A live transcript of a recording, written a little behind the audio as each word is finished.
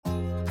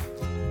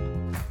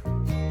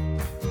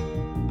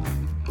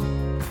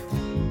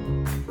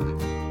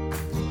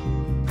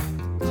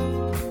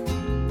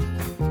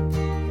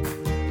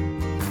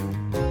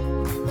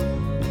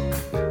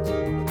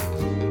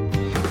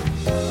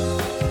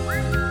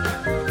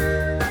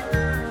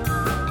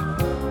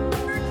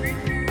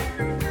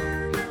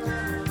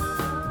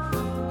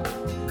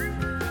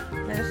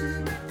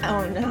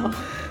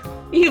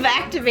You've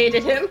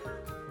activated him.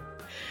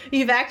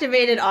 You've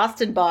activated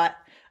Austin Bot.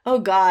 Oh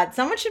God,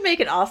 someone should make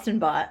an Austin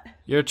Bot.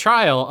 Your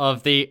trial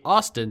of the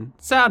Austin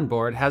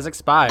soundboard has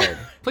expired.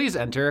 Please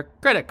enter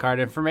credit card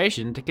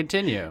information to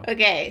continue.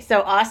 Okay,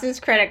 so Austin's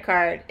credit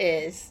card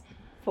is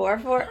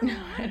 44. No,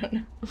 I don't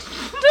know.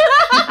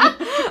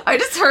 I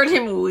just heard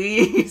him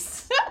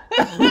wheeze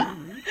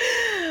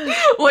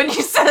when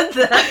you said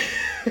that.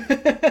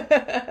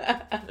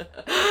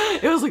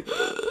 It was like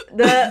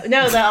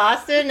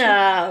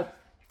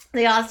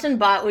the Austin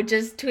Bot would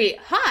just tweet,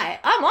 "Hi,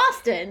 I'm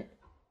Austin,"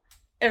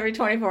 every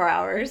 24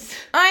 hours.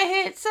 I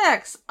hate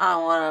sex. I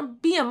want to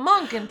be a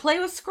monk and play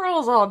with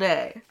scrolls all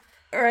day.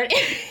 Or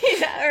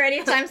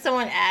anytime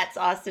someone ats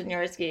Austin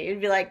Yorsky,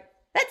 you'd be like,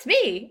 "That's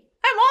me.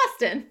 I'm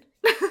Austin."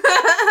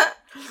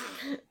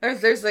 Or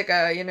if there's like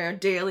a,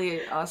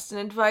 daily Austin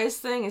advice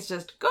thing, it's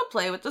just go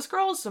play with the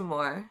scrolls some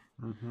more.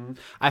 Mm-hmm.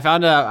 I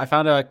found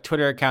a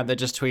Twitter account that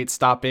just tweets,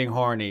 "Stop being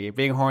horny.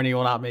 Being horny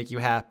will not make you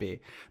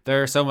happy.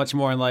 There's so much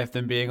more in life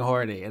than being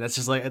horny." And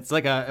it's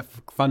like a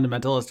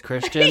fundamentalist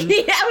Christian.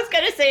 Yeah, I was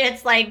gonna say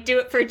it's like do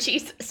it for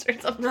Jesus or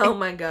something. Oh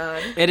my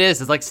God. It is.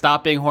 It's like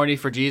stop being horny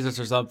for Jesus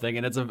or something.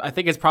 And I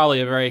think it's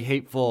probably a very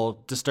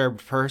hateful,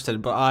 disturbed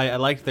person, but I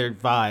like their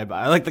vibe.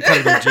 I like the cut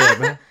of their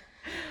jib.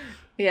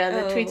 Yeah,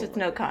 the tweets with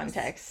no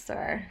context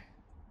they're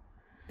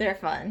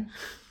fun.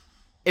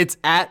 It's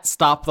at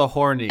Stop the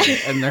Horny,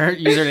 and their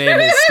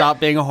username is Stop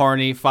Being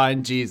Horny,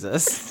 Find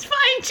Jesus.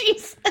 Find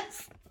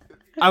Jesus.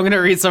 I'm going to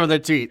read some of their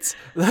tweets.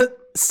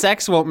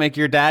 Sex won't make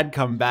your dad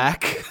come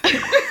back.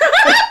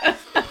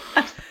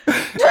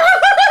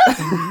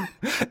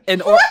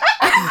 An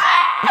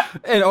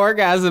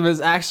orgasm is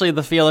actually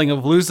the feeling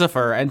of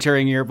Lucifer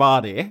entering your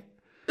body.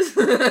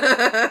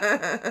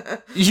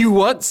 You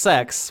want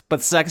sex,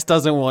 but sex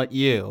doesn't want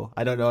you.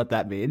 I don't know what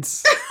that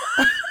means.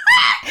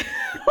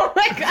 Oh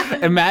my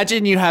God.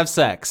 Imagine you have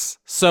sex.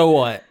 So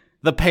what?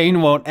 The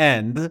pain won't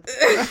end.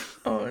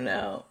 Oh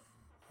no.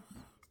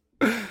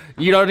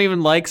 You don't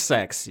even like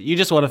sex. You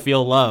just want to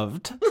feel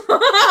loved.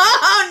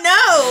 Oh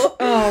no!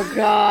 Oh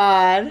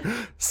God.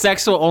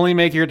 Sex will only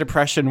make your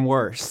depression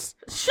worse.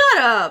 Shut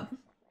up!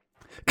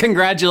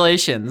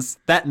 Congratulations.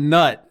 That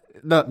nut.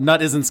 No,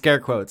 nut isn't scare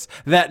quotes.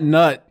 That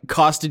nut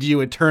costed you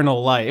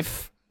eternal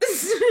life.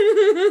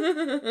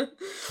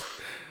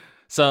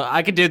 So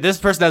I could do, this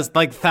person has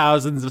like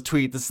thousands of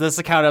tweets. This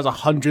account has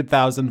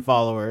 100,000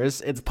 followers.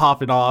 It's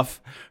popping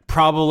off.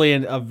 Probably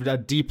a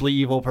deeply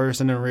evil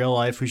person in real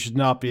life who should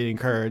not be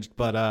encouraged.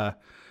 But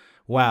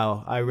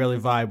wow, I really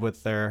vibe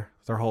with their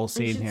whole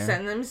scene You should here.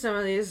 send them some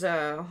of these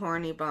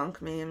horny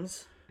bonk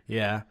memes.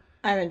 Yeah.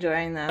 I'm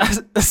enjoying them.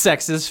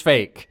 Sex is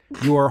fake.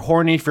 You are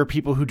horny for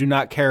people who do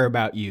not care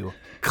about you.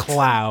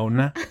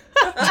 Clown.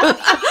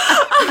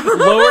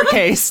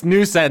 Lowercase,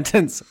 new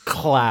sentence,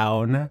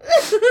 clown.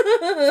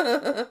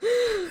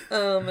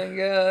 Oh my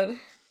God.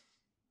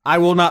 I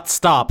will not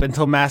stop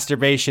until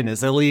masturbation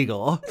is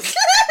illegal.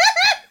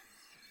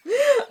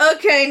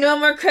 Okay, no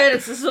more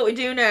credits. This is what we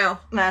do now.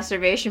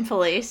 Masturbation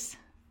police.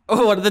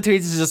 Oh, one of the tweets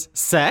is just,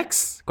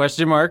 sex?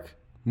 Question mark.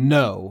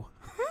 No.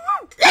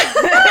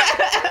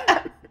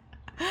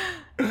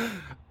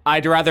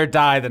 I'd rather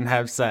die than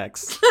have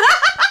sex.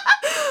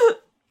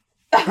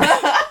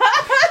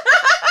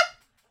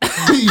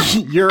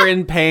 You're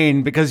in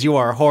pain because you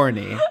are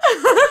horny.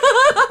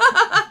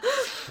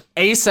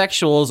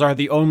 Asexuals are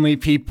the only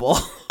people.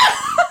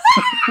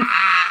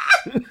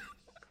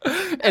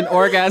 An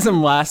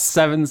orgasm lasts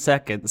 7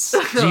 seconds.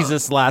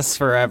 Jesus lasts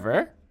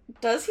forever.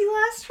 Does he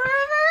last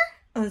forever?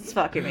 That's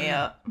fucking me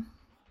up.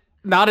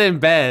 Not in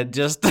bed,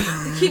 just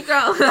Keep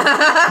going.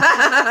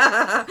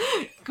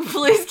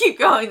 Please keep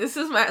going. This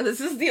is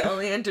the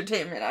only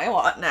entertainment I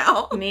want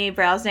now. Me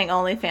browsing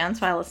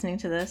OnlyFans while listening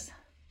to this.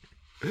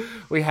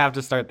 we have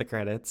to start the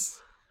credits.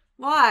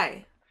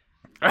 Why?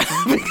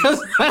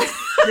 Because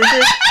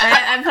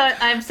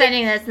I'm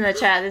sending this in the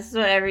chat. This is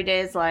what every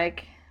day is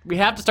like. we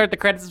have to start the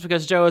credits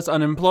because Joe is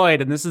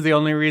unemployed, and this is the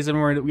only reason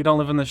we don't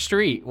live in the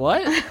street.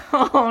 What?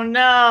 Oh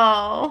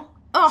no.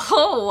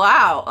 Oh,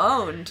 wow.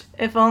 Owned.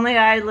 If only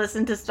I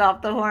listened to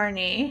Stop the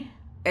Horny.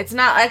 It's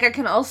not like I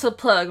can also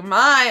plug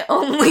my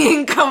only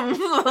income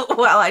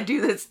while I do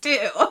this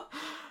too.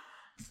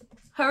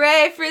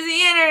 Hooray for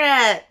the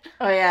internet!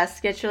 Oh yeah,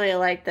 Sketch really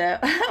liked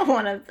that.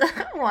 One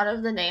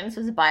of the names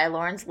was by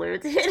Lawrence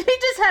Lutz. He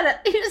just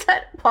had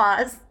to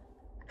pause.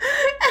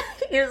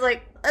 He was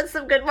like, "That's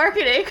some good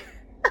marketing."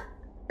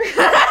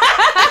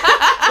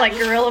 Like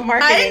guerrilla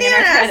marketing. I didn't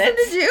even ask him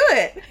to do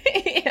it.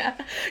 Yeah,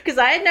 because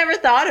I had never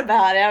thought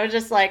about it. I was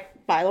just like,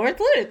 by Lawrence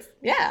Lutz.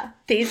 Yeah,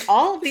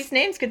 all of these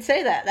names could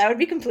say that. That would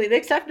be completely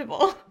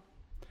acceptable.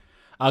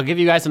 I'll give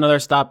you guys another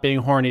stop being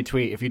horny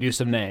tweet if you do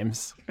some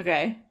names.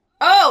 Okay.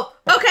 Oh,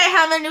 okay,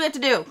 how many do we have to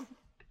do?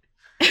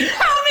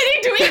 How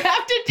many do we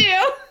have to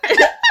do?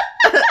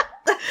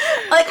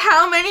 Like,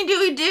 how many do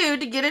we do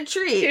to get a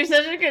treat? You're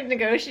such a good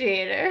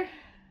negotiator.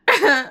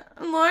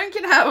 Lauren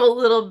can have a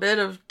little bit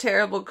of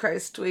terrible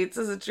Christ tweets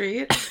as a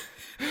treat.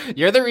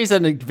 You're the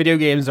reason that video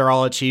games are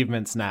all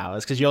achievements now.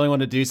 It's because you only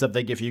want to do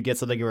something if you get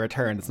something in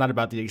return. It's not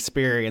about the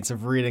experience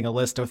of reading a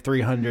list of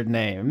 300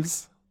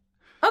 names.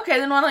 Okay,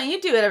 then why don't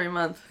you do it every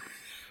month?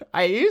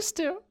 I used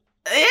to.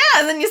 Yeah,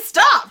 and then you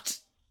stopped.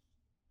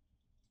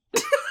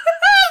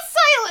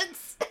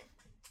 Silence.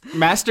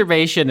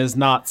 Masturbation is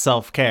not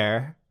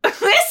self-care.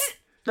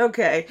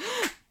 Okay.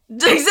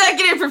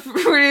 Executive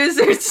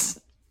producers.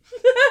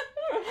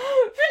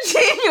 For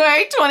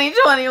January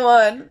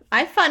 2021.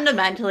 I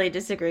fundamentally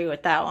disagree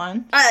with that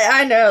one.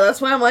 I know,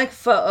 that's why I'm like,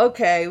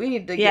 okay, we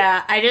need to get...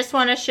 Yeah, I just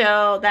want to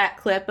show that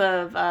clip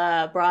of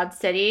Broad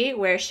City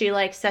where she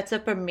like sets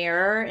up a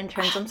mirror and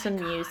turns on some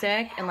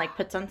music and like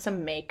puts on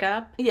some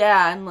makeup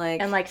Yeah, and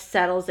like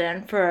settles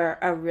in for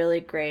a really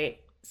great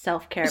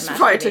self-care this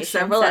probably took masturbation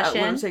several hours.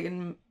 session. It's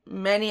taken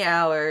many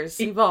hours.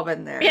 You've all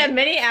been there. Yeah,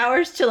 many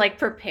hours to like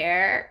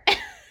prepare.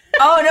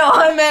 Oh no,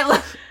 I meant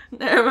like...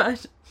 Never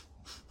mind.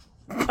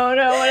 Oh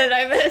no, what did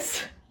I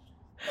miss?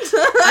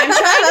 I'm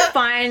trying to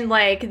find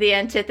like the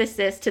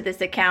antithesis to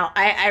this account.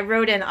 I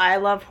wrote in I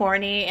love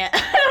horny and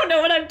I don't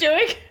know what I'm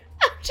doing.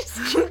 I'm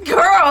just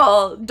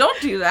Girl, don't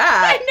do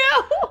that. I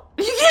know.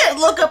 You can't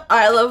look up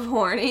I love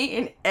horny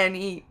in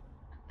any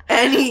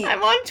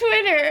I'm on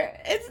Twitter.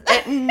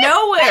 It's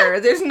nowhere.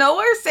 There's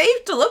nowhere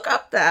safe to look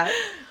up that.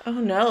 Oh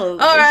no.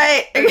 All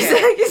right,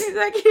 Okay.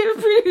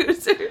 executive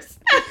producers.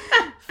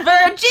 For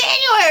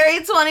January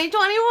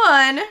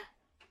 2021,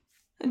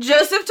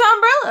 Joseph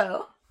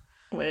Tombrello.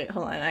 Wait,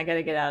 hold on. I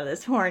gotta get out of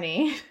this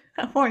horny.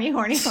 Horny.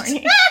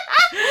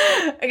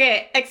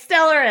 Okay,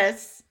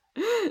 Extellaris.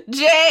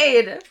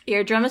 Jade.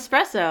 Eardrum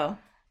Espresso.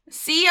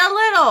 Sia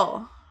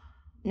Little.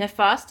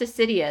 Nefast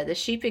Acidia, the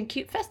sheep in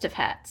cute festive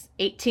hats.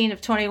 18 of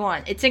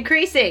 21. It's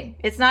increasing.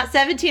 It's not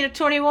 17 of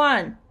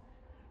 21.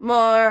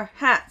 More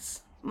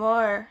hats.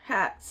 More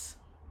hats.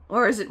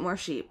 Or is it more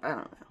sheep? I don't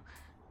know.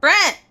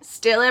 Brent.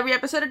 Still every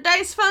episode of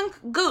Dice Funk.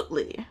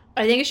 Gootley.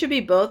 I think it should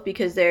be both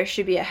because there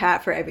should be a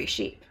hat for every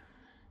sheep.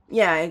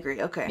 Yeah, I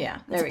agree. Okay. Yeah,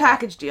 It's there a we go.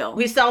 package deal.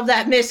 We solved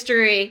that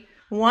mystery.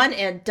 One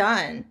and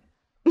done.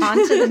 On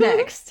to the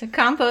next.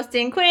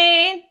 Composting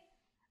Queen.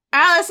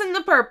 Alice in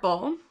the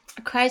Purple.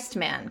 Christ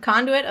man,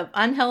 conduit of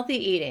unhealthy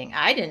eating.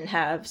 I didn't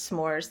have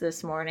s'mores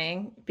this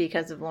morning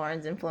because of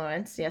Lauren's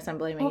influence. Yes, I'm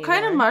blaming What you. kind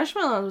of Lauren.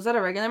 marshmallow? Was that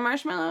a regular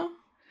marshmallow?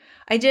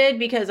 I did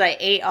because I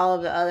ate all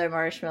of the other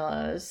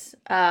marshmallows.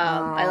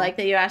 I like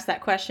that you asked that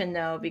question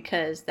though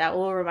because that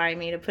will remind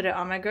me to put it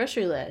on my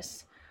grocery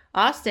list.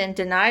 Austin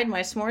denied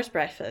my s'mores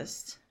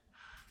breakfast.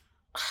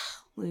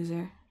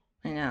 Loser.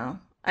 I know.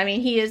 I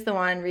mean, he is the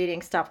one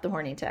reading Stop the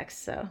Horny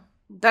text, so.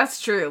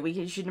 That's true.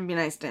 We shouldn't be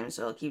nice to him,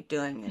 so I'll keep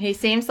doing it. He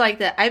seems like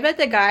that. I bet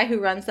the guy who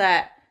runs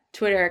that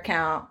Twitter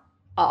account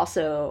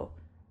also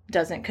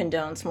doesn't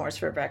condone s'mores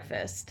for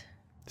breakfast.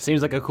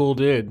 Seems like a cool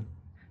dude.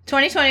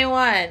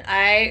 2021,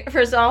 I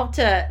resolved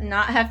to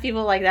not have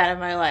people like that in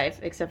my life,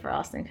 except for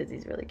Austin because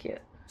he's really cute.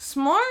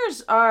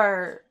 S'mores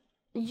are...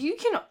 You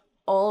can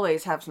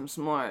always have some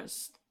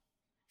s'mores.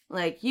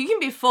 Like, you can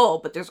be full,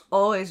 but there's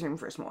always room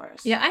for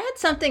s'mores. Yeah, I had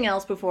something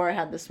else before I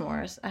had the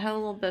s'mores. I had a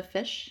little bit of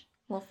fish.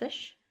 A little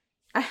fish.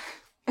 I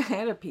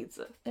had a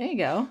pizza. There you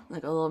go.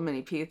 Like a little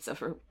mini pizza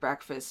for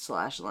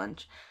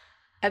breakfast/lunch.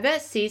 I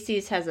bet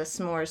Cece's has a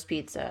s'mores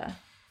pizza.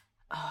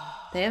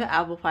 They have an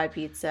apple pie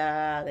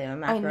pizza. They have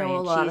a I macaroni know a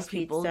and lot cheese of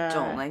people pizza.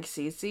 don't like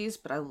Cece's,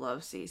 but I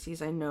love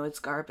Cece's. I know it's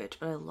garbage,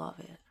 but I love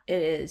it.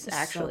 It is It's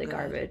so actually good.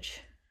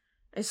 garbage.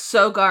 It's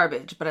so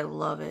garbage, but I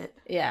love it.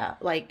 Yeah,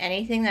 like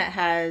anything that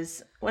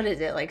has, what is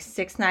it, like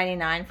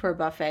 $6.99 for a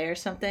buffet or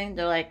something?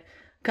 They're like,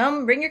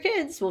 come bring your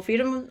kids. We'll feed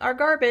them our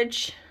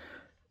garbage.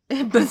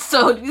 But it's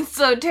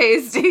so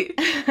tasty.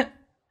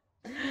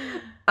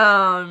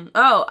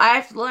 Oh,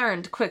 I've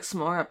learned quick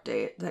s'more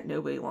update that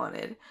nobody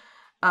wanted.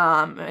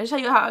 I tell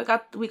you how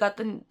we got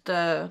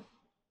the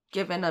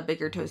given a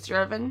bigger toaster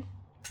oven.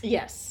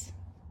 Yes.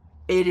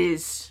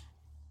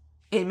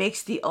 It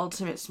makes the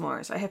ultimate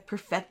s'mores. I have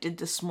perfected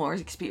the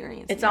s'mores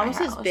experience. It's in my almost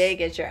as house.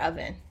 big as your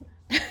oven.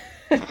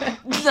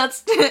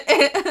 That's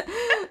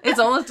it's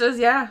almost as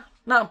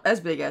not as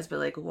big as, but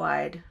like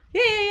wide.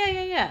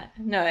 Yeah.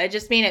 No, I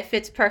just mean it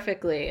fits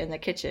perfectly in the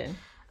kitchen.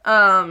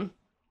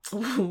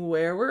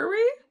 Where were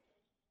we?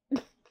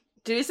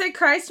 Did we say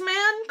Christ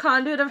man?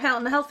 Conduit of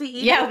healthy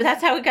eating? Yeah, but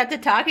that's how we got to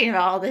talking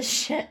about all this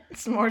shit.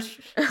 S'mores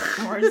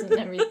and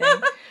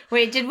everything.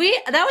 Wait,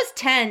 that was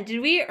 10. Did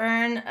we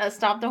earn a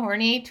Stop the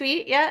Horny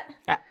tweet yet?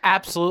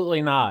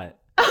 Absolutely not.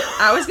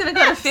 I was gonna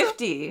go to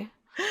 50.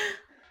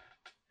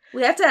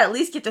 We have to at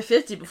least get to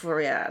 50 before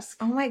we ask.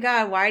 Oh my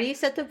god, why do you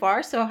set the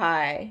bar so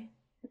high?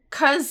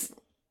 'Cause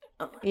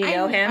You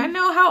know him? I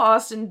know how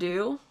Austin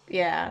do.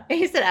 Yeah.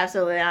 He said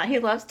absolutely not. He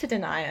loves to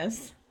deny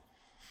us.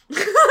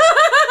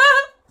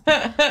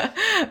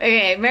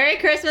 Okay, Merry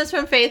Christmas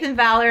from Faith and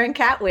Valor and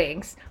Cat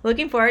Wings.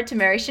 Looking forward to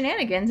merry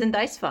shenanigans and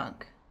dice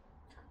funk.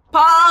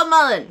 Paul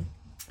Mullen.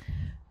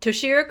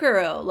 Toshiro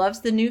Kuro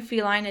loves the new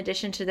feline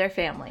addition to their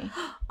family.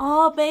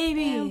 Oh,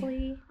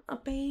 baby. A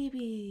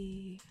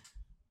baby.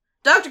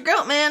 Dr.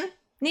 Goatman.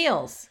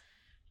 Niels.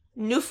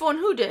 New phone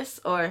who dis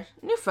or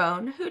new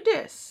phone who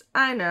dis.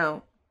 I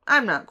know.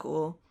 I'm not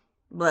cool.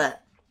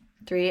 But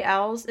 3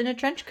 owls in a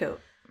trench coat.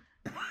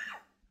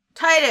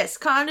 Titus,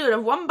 conduit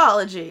of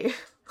wombology.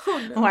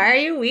 Oh no. Why are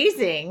you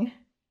wheezing?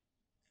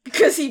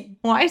 Because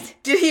Why?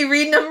 did he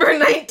read number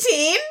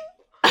 19?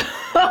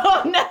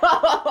 Oh no!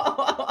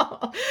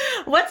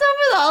 What's up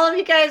with all of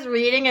you guys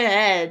reading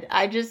ahead?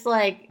 I just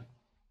like,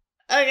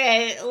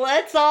 okay,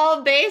 let's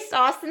all base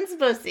Austin's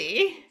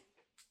pussy.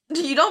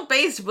 You don't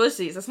base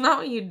pussies. That's not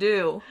what you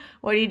do.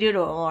 What do you do to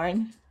him,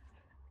 Lauren?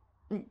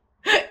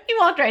 You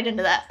walked right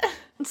into that.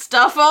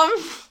 Stuff them.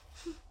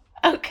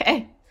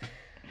 Okay.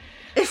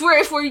 If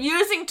we're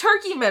using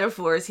turkey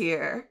metaphors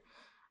here,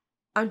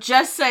 I'm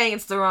just saying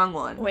it's the wrong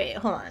one. Wait,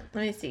 hold on.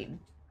 Let me see.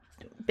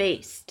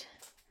 Based.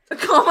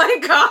 Oh my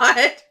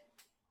god.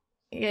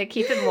 You gotta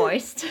keep it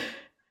moist.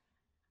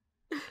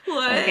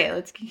 What? Okay,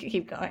 let's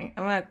keep going.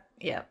 I'm gonna,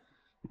 yeah.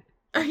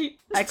 I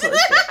closed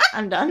it.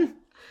 I'm done.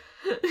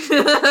 This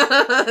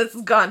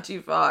has gone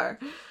too far.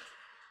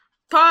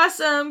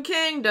 Possum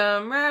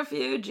Kingdom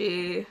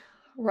refugee.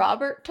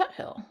 Robert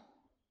Tuthill.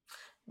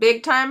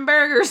 Big Time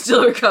Burger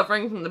still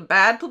recovering from the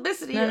bad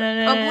publicity.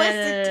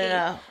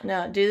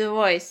 No, do the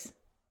voice.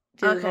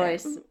 Do the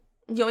voice.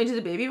 You want me to do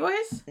the baby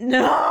voice?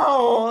 No!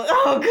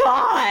 Oh,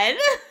 God!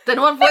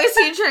 Then what voice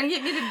are you trying to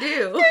get me to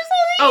do?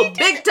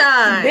 Big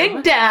Time!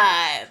 Big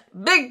Time!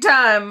 Big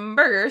Time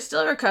Burger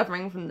still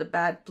recovering from the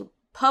bad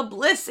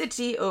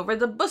publicity over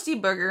the Bussy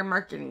Burger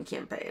marketing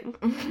campaign.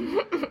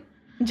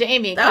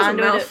 Jamie, that was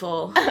conduit a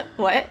mouthful.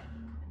 What?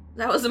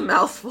 That was a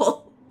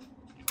mouthful.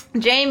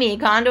 Jamie,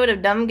 conduit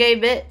of dumb gay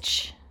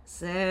bitch.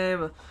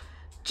 Same.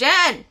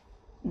 Jen!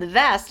 The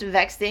vast,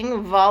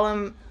 vexing,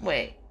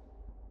 Wait.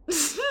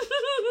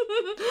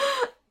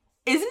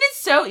 Isn't it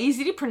so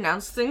easy to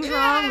pronounce things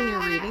wrong when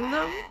you're reading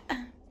them?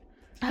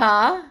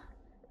 Huh?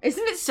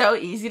 Isn't it so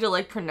easy to,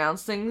 like,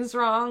 pronounce things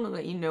wrong and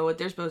that you know what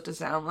they're supposed to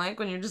sound like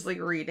when you're just, like,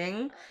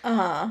 reading?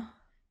 Uh-huh.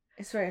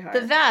 It's very hard.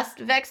 The vast,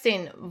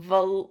 vexing,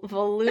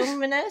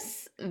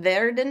 voluminous,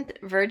 verdant,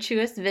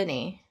 virtuous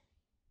Vinny.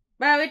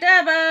 Bobby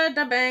dabba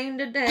da bang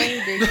da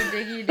dang diggy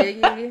diggy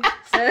diggy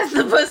says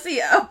the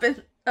pussy up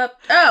and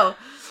up. Oh,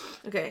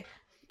 okay.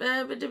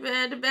 Bang da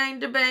bang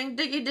da bang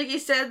diggy diggy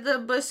said the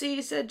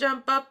bussy said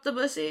jump up the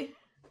bussy.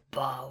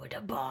 Ba da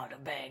bang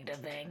da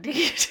bang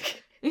diggy diggy.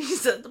 He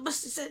said the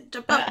bussy said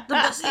jump up the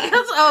bussy.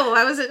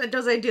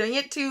 Was I doing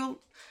it too?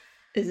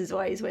 This is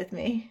why he's with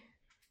me.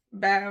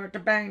 Ba da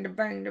bang da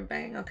bang da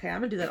bang. Okay, I'm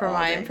gonna do that for all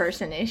my day.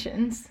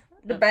 Impersonations.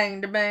 Da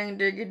bang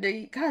diggy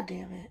diggy. God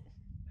damn it.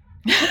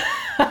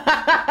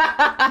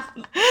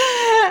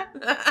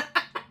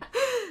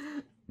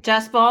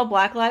 Just Ball,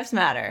 Black Lives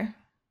Matter.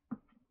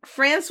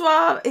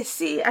 Francois,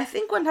 I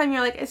think one time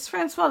you're like, it's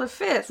Francois the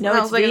Fifth. No,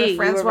 it's like, V.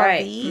 Francois you were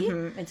right. V?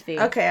 Mm-hmm. It's V.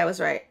 Okay, I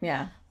was right.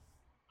 Yeah.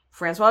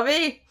 Francois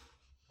V.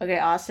 Okay,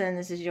 Austin,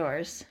 this is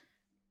yours.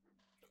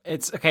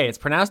 It's okay. It's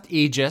pronounced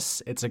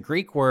aegis. It's a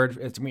Greek word.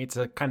 It's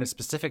a kind of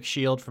specific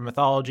shield from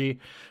mythology,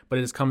 but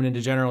it is coming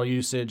into general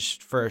usage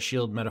for a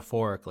shield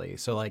metaphorically.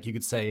 So, like, you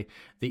could say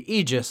the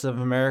aegis of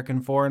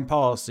American foreign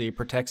policy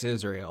protects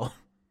Israel.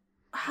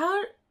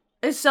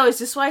 Is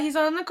this why he's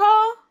on the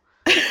call?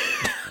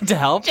 To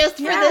help? Just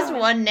for this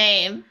one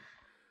name.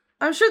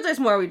 I'm sure there's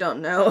more we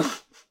don't know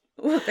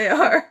what they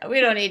are.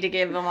 We don't need to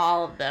give them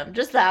all of them.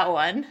 Just that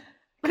one.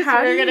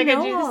 How we're do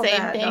gonna do the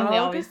same thing we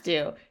always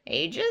do.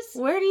 Aegis?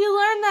 Where do you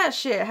learn that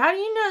shit? How do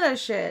you know that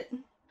shit?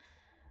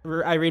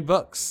 I read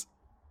books.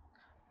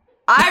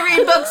 I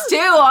read books too,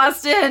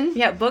 Austin.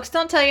 Yeah, books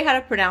don't tell you how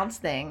to pronounce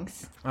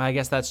things. I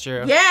guess that's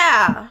true.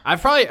 Yeah.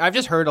 I've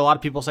just heard a lot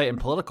of people say it in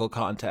political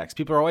context.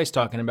 People are always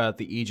talking about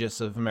the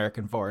aegis of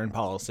American foreign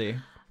policy.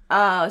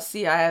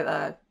 See,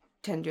 I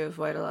tend to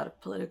avoid a lot of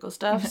political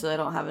stuff, so I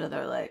don't have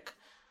another, like,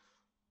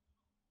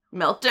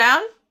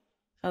 meltdown.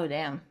 Oh,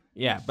 damn.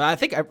 Yeah, but I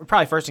think I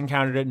probably first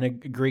encountered it in a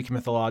Greek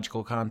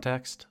mythological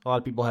context. A lot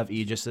of people have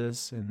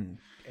aegises in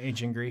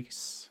ancient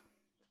Greece.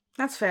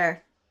 That's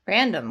fair.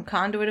 Random.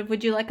 Conduit of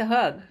Would You Like a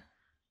Hug?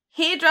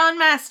 Hedron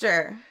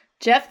Master.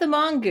 Jeff the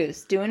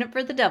Mongoose, doing it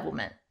for the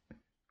devilment.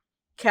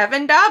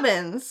 Kevin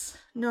Dobbins.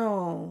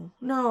 No.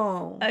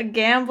 A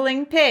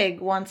gambling pig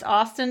wants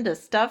Austin to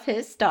stuff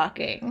his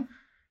stocking.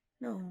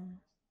 No.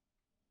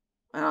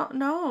 I don't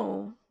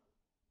know.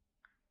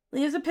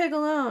 Leave the pig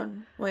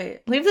alone.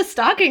 Wait. Leave the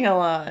stocking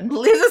alone.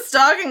 Leave the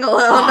stocking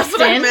alone. Austin? That's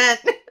what I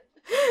meant.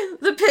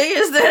 The pig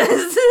is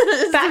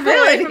the Back villain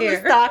away from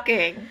here. the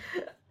stocking.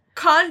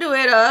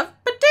 Conduit of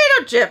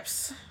potato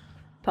chips.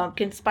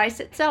 Pumpkin spice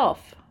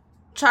itself.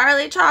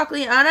 Charlie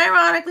Chalkley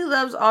unironically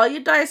loves all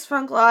you Dice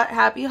Funk lot.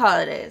 Happy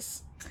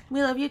holidays.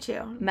 We love you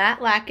too.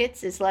 Matt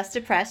Lackitz is less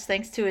depressed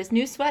thanks to his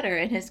new sweater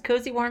and his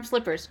cozy warm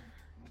slippers.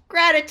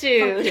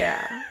 Gratitude. Fuck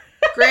yeah.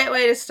 Great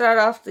way to start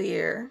off the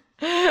year.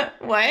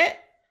 What?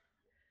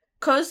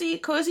 Cozy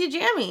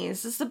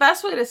jammies. It's the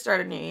best way to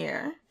start a new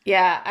year.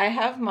 Yeah, I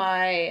have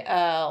my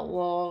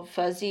little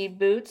fuzzy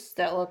boots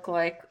that look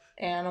like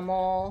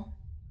animal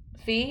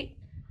feet.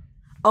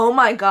 Oh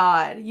my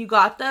god. You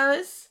got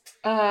those?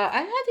 I've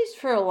had these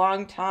for a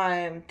long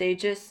time. They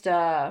just,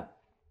 they're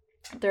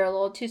a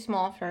little too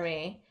small for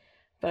me,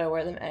 but I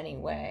wear them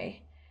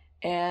anyway.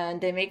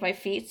 and they make my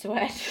feet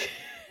sweat.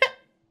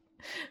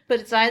 But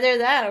it's either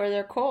that or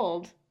they're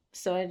cold.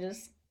 So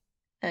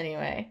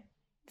anyway,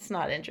 it's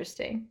not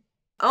interesting.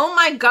 Oh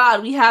my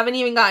god, we haven't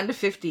even gotten to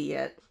 50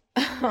 yet.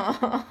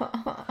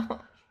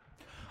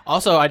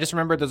 Also, I just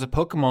remembered there's a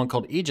Pokemon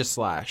called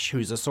Aegislash,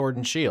 who's a sword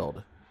and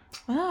shield.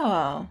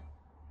 Oh.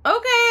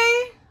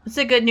 Okay. It's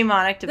a good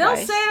mnemonic device.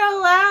 They'll say it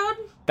out loud.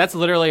 That's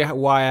literally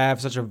why I have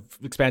such an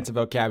expansive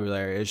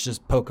vocabulary. It's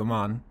just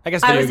Pokemon. I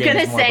guess I video was games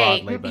gonna more say,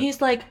 broadly, but he's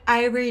like,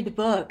 I read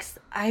books.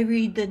 I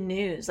read the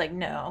news. Like,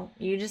 no,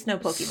 you just know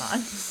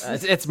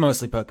Pokemon. it's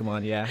mostly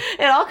Pokemon, yeah.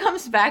 It all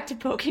comes back to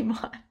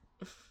Pokemon.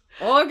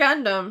 Or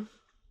Gundam.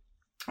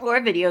 Or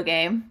a video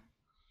game.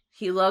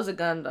 He loves a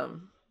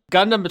Gundam.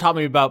 Gundam taught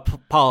me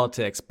about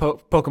politics.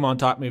 Pokemon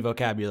taught me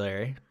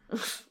vocabulary.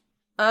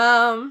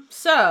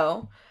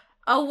 So,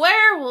 a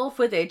werewolf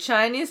with a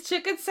Chinese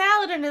chicken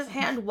salad in his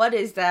hand. What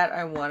is that?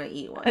 I want to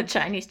eat A one.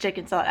 Chinese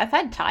chicken salad. I've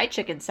had Thai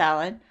chicken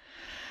salad.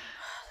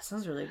 That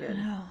sounds really good.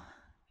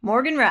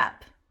 Morgan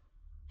Rapp.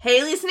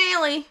 Haley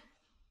Snaily.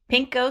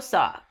 Pinko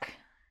Sock.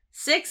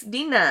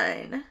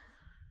 6D9.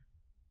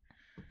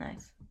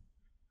 Nice.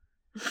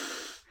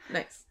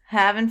 Nice.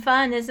 Having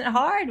fun isn't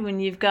hard when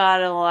you've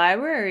got a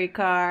library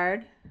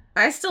card.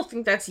 I still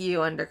think that's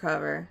you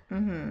undercover.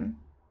 Mm-hmm.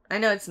 I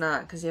know it's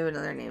not because you have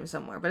another name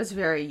somewhere, but it's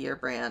very your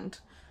brand.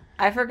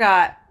 I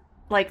forgot,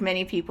 like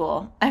many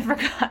people, I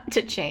forgot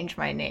to change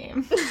my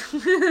name.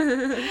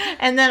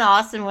 And then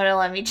Austin wouldn't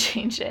let me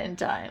change it in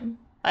time.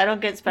 I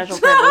don't get special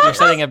You're privileges.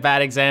 setting a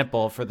bad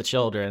example for the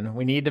children.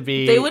 We need to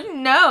be... They wouldn't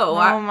know.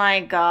 Oh my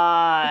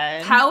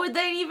god. How would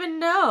they even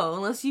know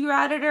unless you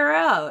ratted her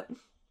out?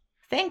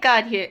 Thank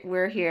God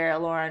we're here,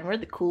 Lauren. We're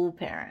the cool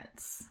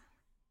parents.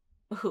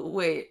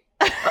 Wait.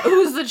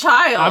 Who's the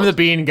child? I'm the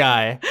bean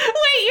guy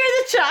Wait,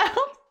 you're the child?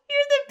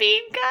 You're the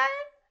bean guy?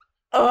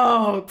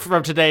 Oh.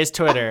 from today's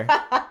Twitter.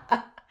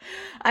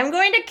 I'm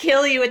going to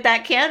kill you with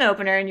that can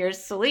opener in your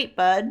sleep,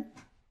 bud.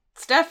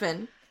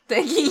 Stefan,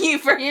 thanking you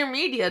for your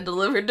media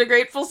delivered to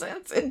Grateful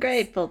Senses.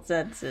 Grateful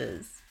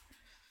senses.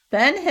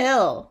 Ben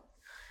Hill.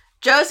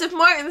 Joseph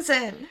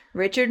Mortensen.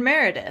 Richard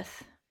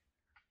Meredith.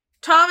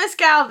 Thomas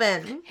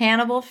Galvin.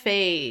 Hannibal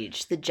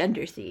Phage, the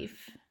gender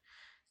thief.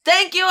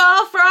 Thank you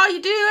all for all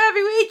you do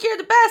every week. You're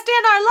the best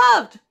and are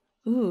loved.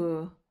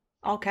 Ooh,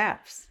 all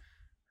caps.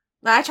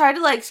 I tried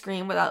to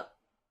scream without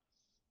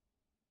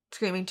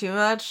screaming too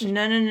much.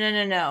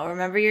 No.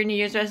 Remember your New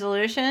Year's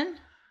resolution?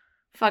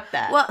 Fuck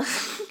that. Well,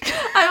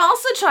 I'm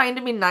also trying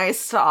to be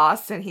nice to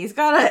Austin. He's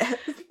gotta.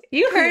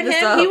 you heard clean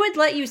this him. up. He would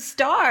let you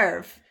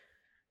starve.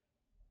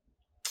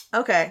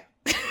 Okay.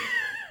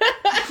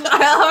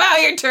 I love how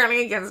you're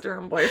turning against your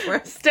own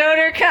boyfriend.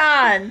 Stoner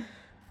Khan.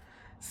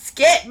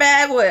 Skit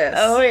bag whiz.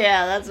 Oh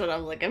yeah, that's what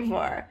I'm looking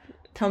for.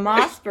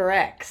 Tomas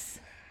Barex.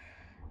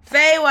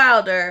 Faye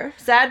Wilder.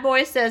 Sad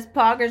Boy says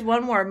poggers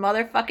one more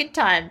motherfucking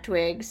time,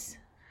 Twigs.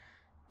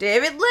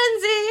 David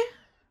Lindsay.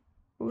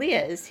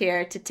 Leah is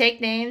here to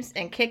take names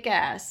and kick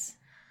ass.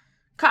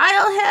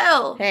 Kyle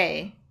Hill.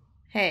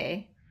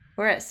 Hey,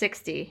 we're at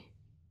 60.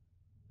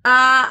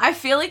 I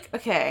feel like,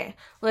 okay,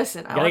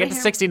 listen. I Gotta wanna get to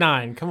hear-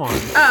 69. Come on.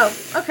 Oh,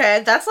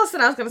 okay. That's less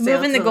than I was going to say.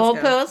 Moving the Let's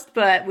go. goalpost,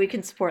 but we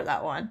can support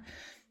that one.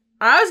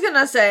 I was going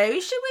to say, we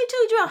should wait till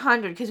we do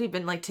 100 because we've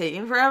been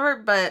taking forever,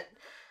 but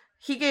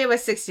he gave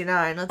us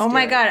 69. Let's Oh do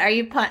my it. god, are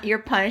you you're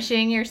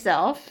punishing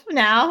yourself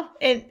now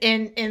in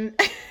in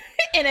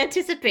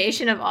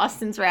anticipation of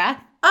Austin's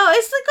wrath? Oh,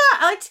 it's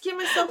I like to give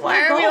myself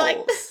Why little are we goals.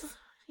 like this?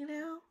 You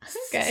know?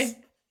 Okay.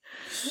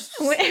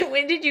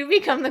 When did you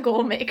become the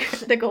goal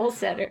maker, the goal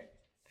setter?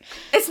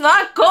 It's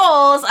not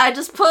goals. I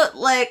just put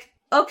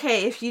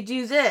okay, if you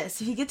do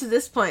this, if you get to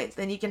this point,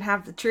 then you can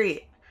have the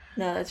treat.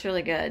 No, that's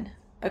really good.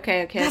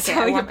 Okay. That's I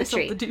how I want get the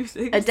myself to treat. do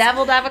things. A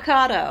deviled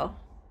avocado.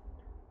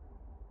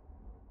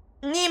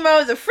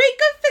 Nemo, the freak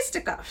of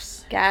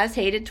fisticuffs. Gaz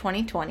hated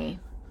 2020.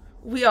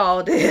 We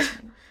all did.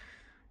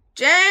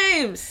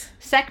 James.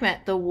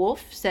 Sekhmet the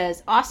Wolf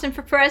says, Austin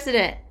for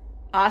president.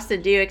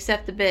 Austin, do you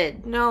accept the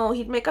bid? No,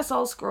 he'd make us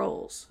all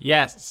scrolls.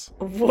 Yes.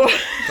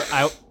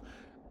 Oh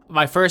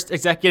My first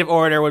executive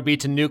order would be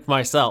to nuke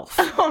myself.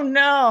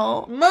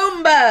 no.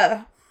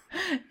 Moomba.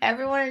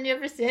 Everyone in your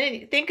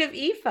vicinity. Think of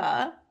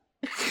Aoife.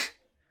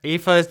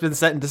 Aoife has been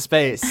sent into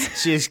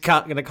space. She's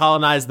going to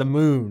colonize the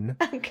moon.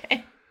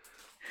 Okay.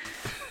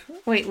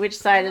 Wait, which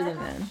side of the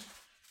moon?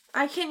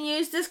 I can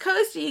use this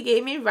coaster you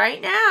gave me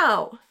right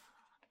now.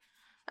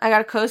 I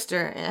got a coaster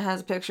and it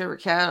has a picture of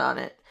a cat on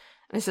it.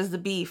 And it says the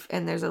beef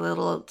and there's a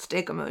little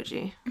steak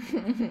emoji.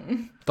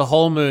 The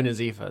whole moon is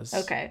Aoife's.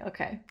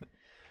 Okay.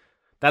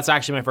 That's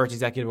actually my first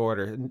executive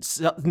order.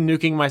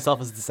 Nuking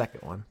myself is the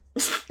second one.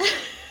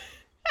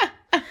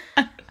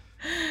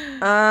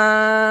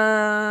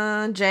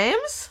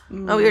 James?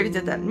 Oh, we already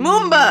did that.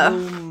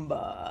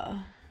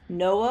 Moomba.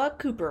 Noah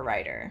Cooper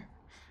Ryder.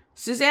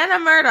 Susanna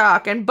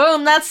Murdoch. And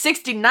boom, that's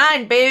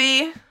 69,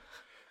 baby.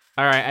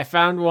 All right, I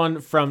found one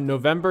from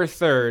November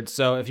 3rd.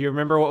 So if you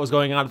remember what was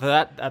going on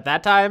at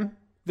that time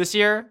this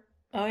year,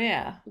 Oh,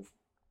 yeah.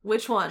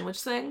 Which one?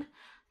 Which thing?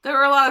 There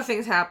were a lot of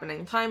things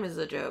happening. Time is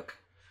a joke.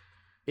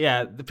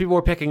 Yeah, the people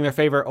were picking their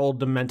favorite old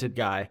demented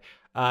guy.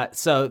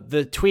 So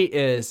the tweet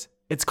is,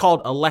 it's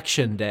called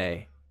Election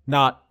Day,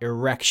 not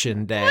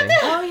Erection Day.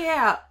 Oh,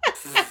 yeah.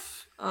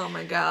 Oh,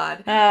 my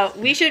God.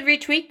 We should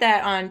retweet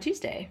that on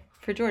Tuesday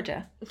for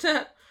Georgia.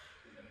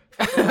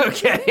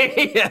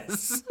 Okay,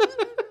 yes.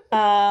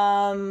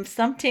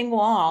 Something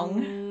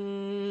Wong.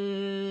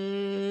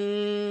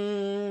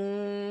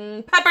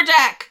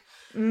 Pepperjack.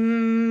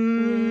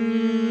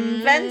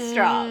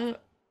 Venstrop.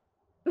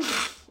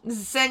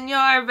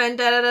 Senor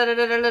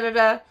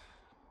Vendetta.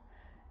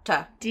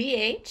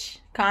 DH.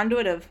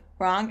 Conduit of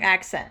wrong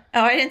accent.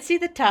 Oh, I didn't see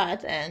the ta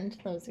at the end.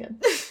 That was good.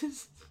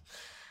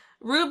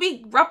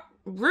 Ruby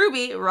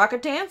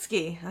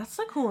Rockatansky. That's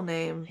a cool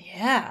name.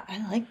 Yeah,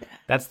 I like that.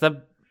 That's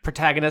the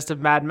protagonist of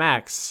Mad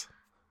Max,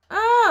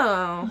 Oh.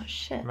 Oh,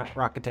 shit.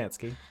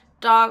 Rockatansky.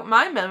 Dog,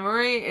 my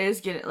memory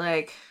is getting,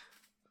 like,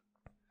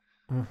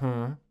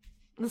 Mm-hmm.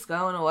 it's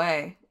going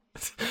away.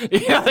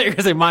 Yeah, you're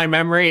gonna say my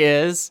memory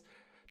is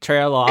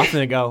trail off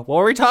and then go, what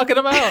were we talking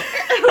about?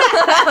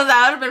 That would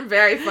have been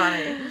very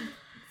funny.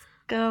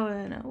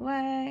 Going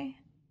away.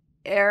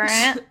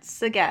 Errant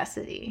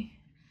sagacity.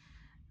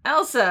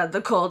 Elsa,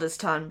 the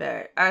coldest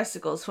Tonberry.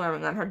 Icicles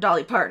swarming on her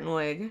Dolly Parton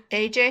wig.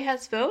 AJ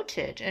has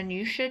voted, and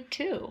you should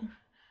too.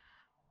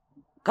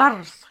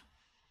 Garth.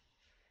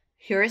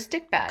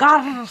 Heuristic badge.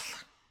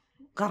 Garth.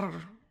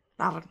 Garth.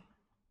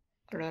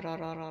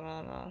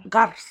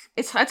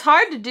 It's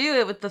hard to do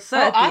it with the th Oh,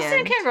 at the Austin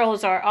end. can roll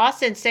his R.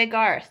 Austin, say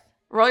Garth.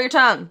 Roll your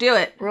tongue. Do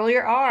it. Roll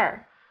your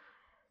R.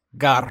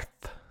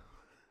 Garth.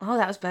 Oh,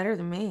 that was better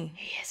than me.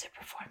 He is a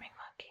performing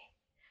monkey.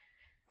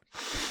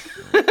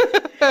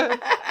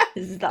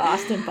 This is the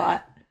Austin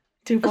bot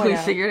 2.0. We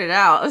figured it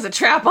out. It was a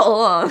trap all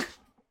along.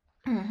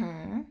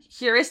 Mm-hmm.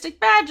 Heuristic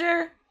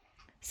Badger.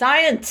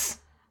 Science.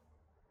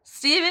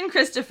 Stephen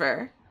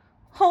Christopher.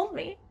 Hold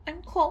me.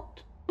 I'm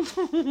cold.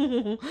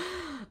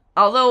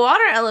 Although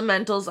water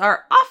elementals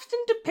are often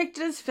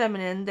depicted as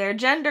feminine, their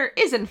gender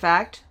is in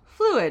fact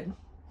fluid.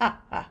 Ha,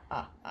 ha,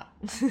 ha, ha.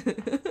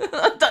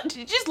 Did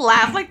you just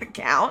laugh like the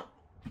Count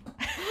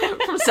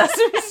from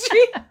Sesame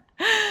Street?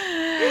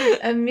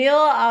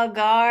 Emile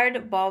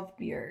Algard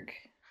Bovbjerg.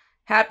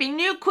 Happy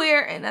New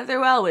Queer and other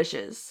well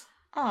wishes.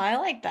 Oh, I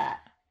like that.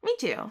 Me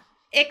too.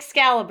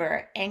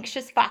 Excalibur,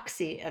 anxious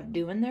foxy of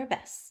doing their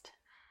best.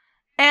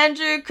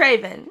 Andrew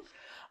Craven.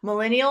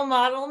 Millennial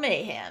model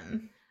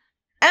mayhem.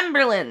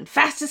 Emberlyn,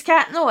 fastest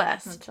cat in the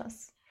West. That's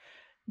us.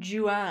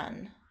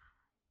 Juan.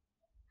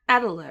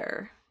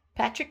 Adler.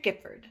 Patrick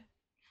Gifford.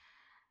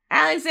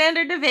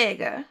 Alexander De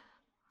Vega.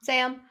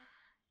 Sam.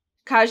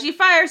 Kaji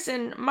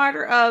Fireson,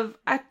 martyr of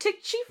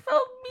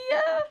Atichophobia.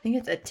 I think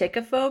it's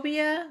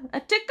aticophobia.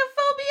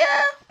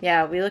 Atichophobia?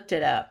 Yeah, we looked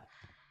it up.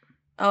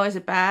 Oh, is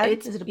it bad?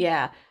 It's Is it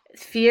yeah,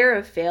 fear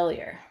of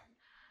failure.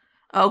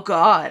 Oh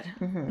God,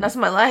 Mhm. that's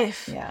my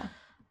life. Yeah.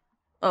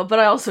 Oh, but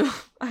I also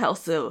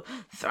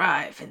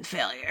thrive in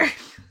failure.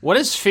 What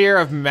is fear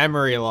of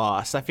memory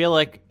loss? I feel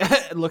like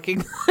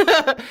looking,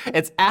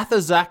 it's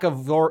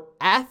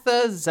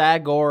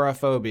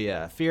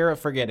athazagoraphobia, fear of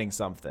forgetting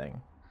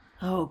something.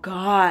 Oh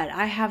God,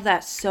 I have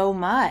that so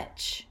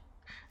much.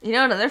 You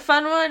know, another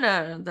fun one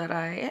that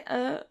I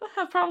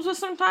have problems with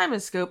sometimes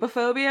is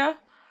scopophobia.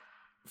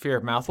 Fear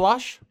of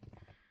mouthwash?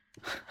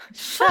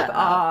 Shut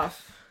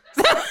off.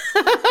 No,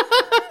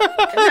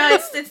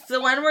 it's the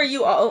one where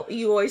you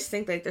always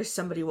think like there's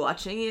somebody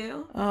watching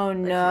you. Oh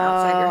no, from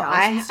outside your house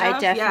and I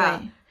stuff?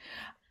 definitely.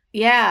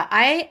 Yeah,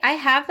 I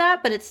have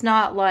that, but it's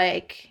not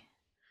like.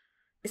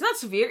 It's not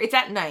severe. It's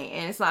at night,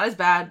 and it's not as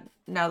bad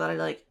now that I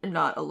like am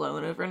not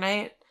alone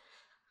overnight.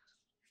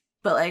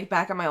 But like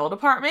back at my old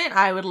apartment,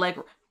 I would like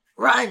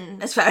run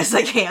as fast as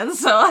I can,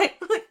 so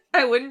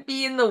I wouldn't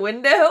be in the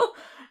window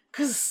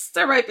because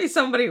there might be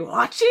somebody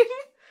watching.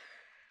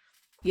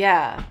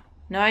 Yeah.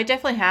 No, I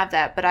definitely have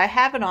that, but I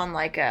have it on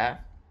like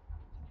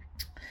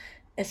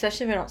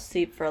especially if I don't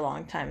sleep for a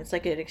long time. It's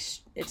like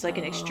it's like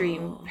an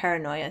extreme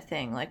paranoia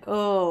thing. Like,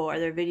 oh, are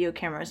there video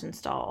cameras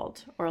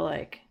installed? Or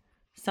like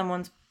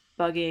someone's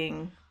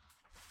bugging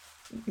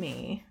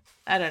me.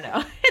 I don't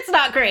know. It's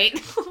not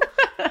great.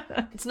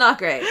 It's not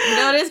great. You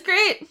know what is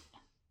great?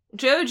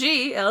 Joe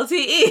G,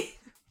 LTE.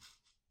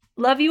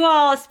 Love you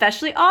all,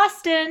 especially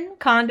Austin,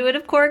 conduit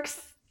of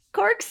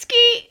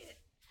Corkski.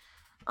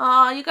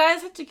 Aw, you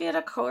guys have to get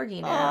a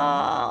corgi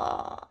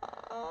now.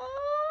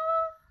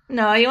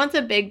 No, he wants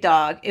a big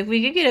dog. If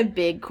we could get a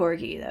big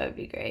corgi, that would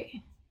be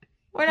great.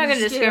 We're not going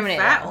to discriminate.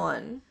 Get a fat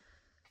one.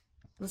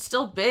 It's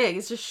still big.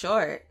 It's just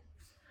short.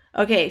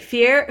 Okay,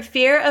 fear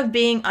of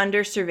being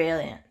under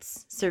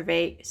surveillance.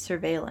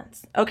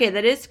 Surveillance. Okay,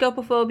 that is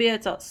scopophobia.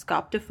 It's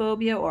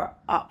scoptophobia or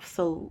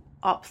ophthalmophobia.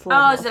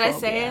 Oh, did I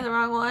say the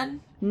wrong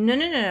one?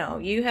 No.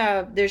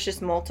 There's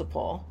just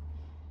multiple.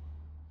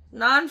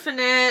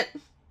 Nonfinite.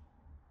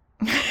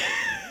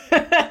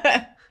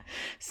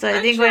 So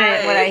I think what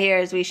I hear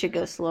is we should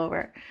go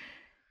slower.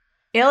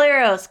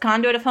 Illyros,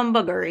 conduit of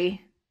humbuggery.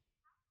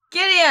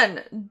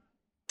 Gideon.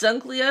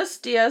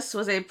 Dunkleosteus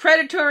was a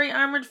predatory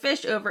armored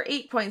fish over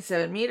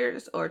 8.7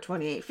 meters or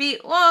 28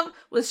 feet long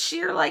with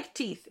shear-like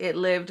teeth. It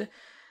lived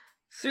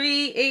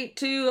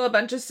 382, a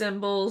bunch of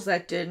symbols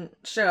that didn't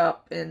show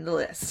up in the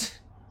list.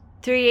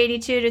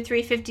 382 to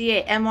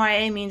 358.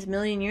 MYA means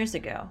million years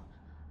ago.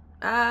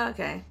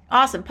 Okay.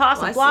 Awesome.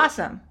 Possum.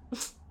 Blossom.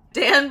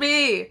 Dan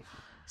B.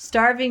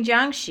 Starving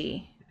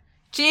Jiangxi.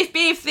 Chief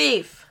Beef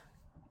Thief.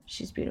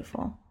 She's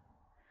beautiful.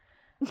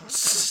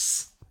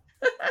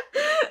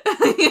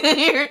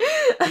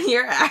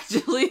 you're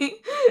actually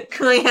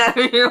going out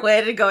of your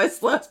way to go as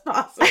slow as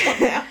possible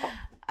now.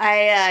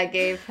 I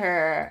gave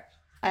her...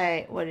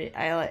 I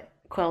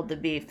quelled the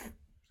beef.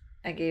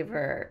 I gave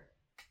her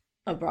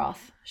a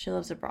broth. She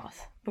loves a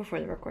broth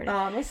before the recording. Oh,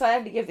 I'm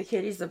excited to give the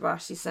kitties the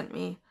broth she sent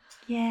me.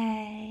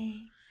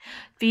 Yay.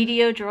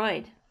 Video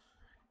droid.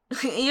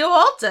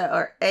 Eolta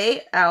or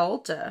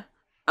Aolta.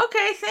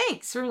 Okay,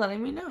 thanks for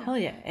letting me know. Hell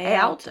yeah.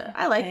 Aolta.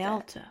 I like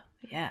Aolta. that.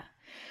 Yeah.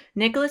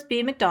 Nicholas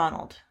B.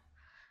 McDonald.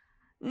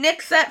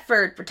 Nick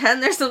Thetford.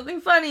 Pretend there's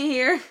something funny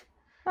here.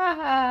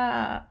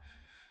 I'm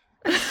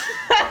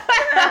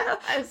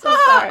so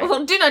sorry.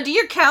 Well, do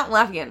your count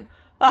laugh again.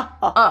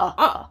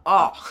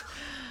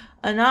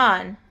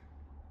 Anon.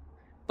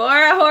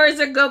 Bora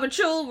Horza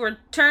Gobachul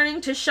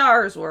returning to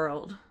Shar's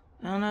world.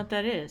 I don't know what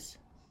that is.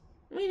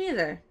 Me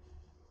neither.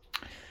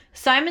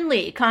 Simon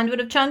Lee, Conduit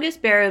of Chungus,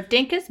 Bearer of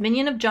Dinkus,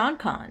 Minion of John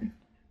Con.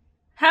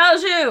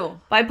 How's you?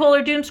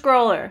 Bipolar Doom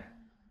Scroller.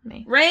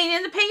 Me. Rain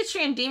in the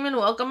Patreon Demon,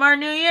 welcome our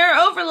New Year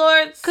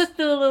overlords.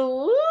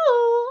 Cthulhu.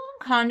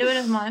 Conduit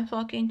of Mind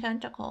Fucking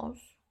Tentacles.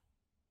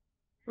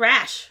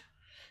 Rash.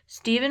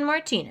 Steven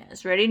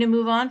Martinez, ready to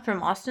move on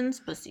from Austin's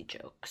pussy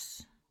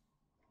jokes.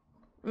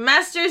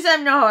 Master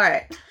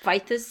Zemnohort.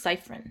 Vythus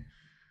Cyphron.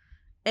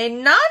 A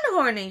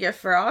non-horny gift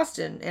for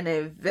Austin and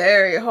a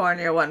very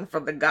horny one for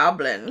the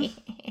goblin.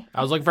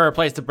 I was looking for a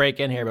place to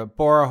break in here, but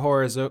Bora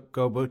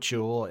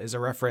Gobuchul is a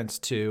reference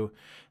to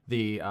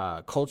the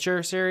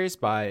Culture series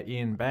by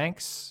Ian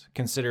Banks.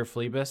 Consider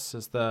Phlebas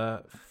is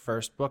the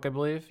first book, I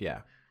believe.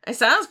 Yeah. It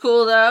sounds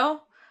cool,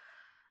 though.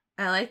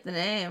 I like the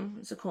name.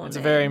 It's a cool name. It's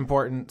a very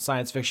important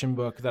science fiction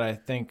book that I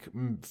think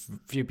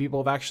few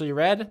people have actually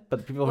read, but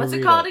the people who read it...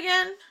 What's it called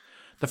again?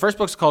 The first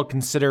book's called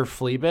Consider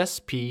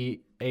Phlebas, Phlebas.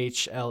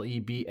 It's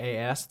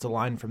a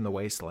line from The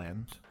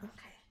Wasteland. Okay.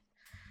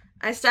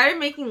 I started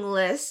making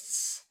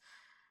lists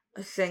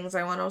of things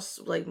I want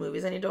to, like,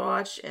 movies I need to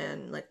watch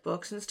and, like,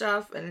 books and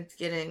stuff, and it's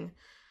getting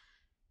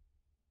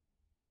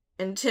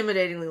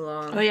intimidatingly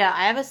long. Oh, yeah,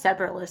 I have a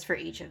separate list for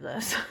each of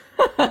those.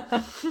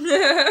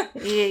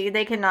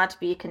 They cannot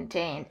be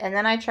contained. And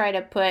then I try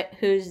to put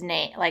whose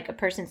name, like a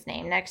person's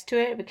name next to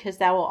it, because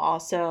that will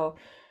also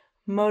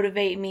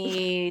motivate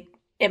me.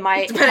 It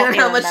might depending on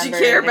how much you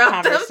care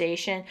about them.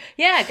 Conversation.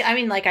 Yeah, I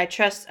mean, like, I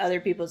trust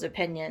other people's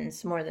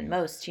opinions more than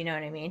most, you know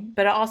what I mean?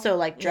 But it also,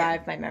 like,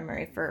 drive my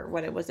memory for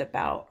what it was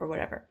about or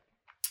whatever.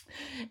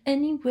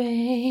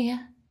 Anyway...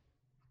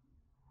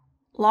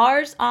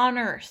 Lars on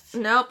Earth.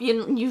 Nope,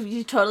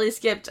 you totally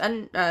skipped.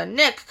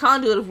 Nick,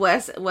 Conduit of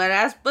Wet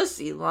Ass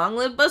Bussy. Long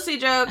live Bussy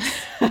jokes.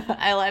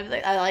 I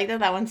like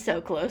that one's so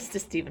close to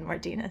Steven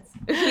Martinez.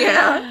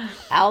 Yeah.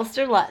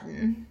 Alistair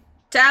Lutton.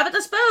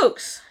 Tabitha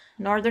Spokes.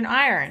 Northern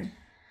Iron.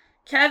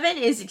 Kevin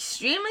is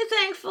extremely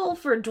thankful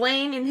for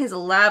Dwayne and his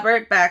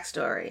elaborate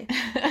backstory.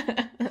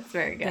 That's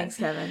very good. Thanks,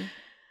 Kevin.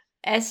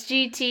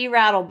 SGT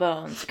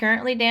Rattlebones.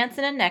 Currently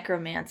dancing and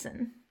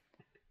necromancing.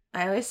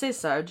 I always say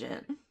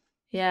Sergeant.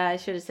 Yeah, I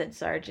should have said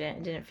Sergeant.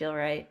 It didn't feel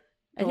right.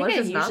 I What think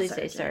if I it's not usually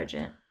say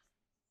Sergeant?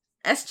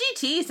 Sergeant.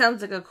 SGT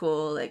sounds like a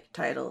cool, like,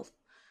 title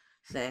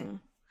thing.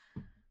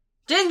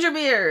 Ginger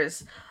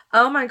Beers.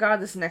 Oh my god,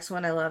 this next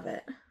one, I love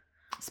it.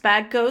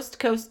 Spag Coast,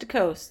 Coast to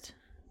Coast.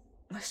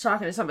 I was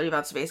talking to somebody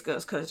about Space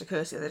Ghost Coast to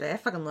Coast the other day. I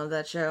fucking love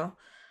that show.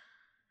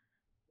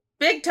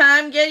 Big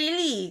Time Geddy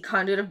Lee,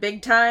 Conduit of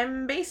Big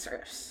Time Bass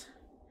Riffs.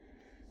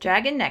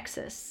 Dragon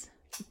Nexus.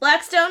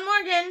 Blackstone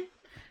Morgan.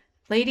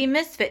 Lady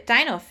Misfit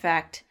Dino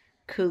Fact.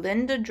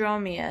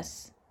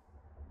 Calindrodromius.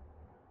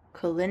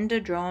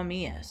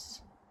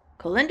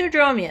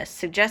 Calindrodromius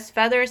suggests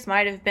feathers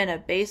might have been a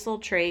basal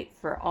trait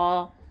for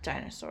all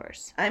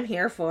dinosaurs. I'm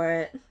here for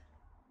it.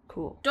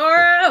 Cool.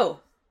 Doro!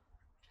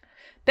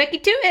 Becky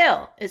Too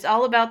Ill is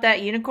all about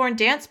that unicorn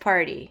dance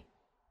party.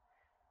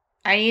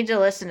 I need to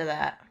listen to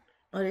that.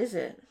 What is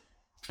it?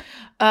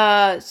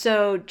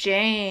 So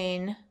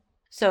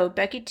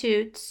Becky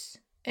Toots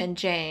and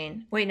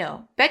Jane. Wait,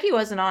 no. Becky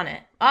wasn't on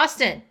it.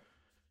 Austin.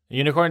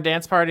 Unicorn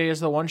Dance Party is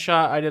the one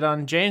shot I did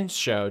on Jane's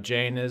show.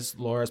 Jane is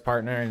Laura's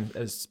partner and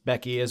is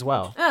Becky as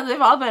well. Yeah, they've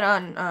all been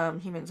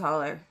on Humans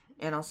Holler,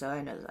 and also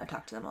I know that I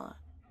talk to them a lot.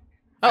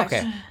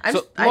 Okay. I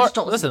just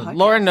don't listen to podcasts.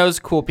 Lauren knows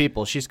cool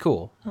people. She's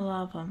cool. I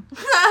love them.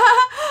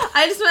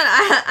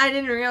 I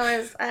didn't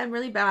realize I'm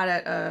really bad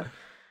at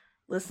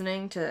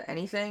listening to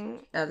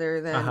anything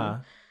other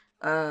than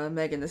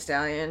Megan Thee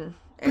Stallion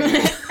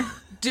and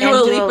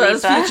Dua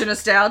Lipa's Future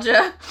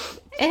Nostalgia.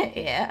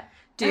 Yeah.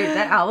 Dude,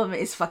 that album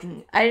is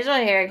fucking I just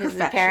want to hear it because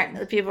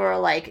the people are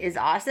like, is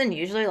Austin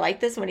usually like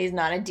this when he's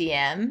not a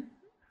DM?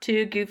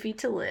 Too goofy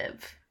to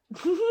live.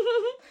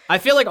 I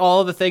feel like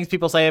all of the things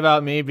people say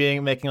about me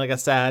making like a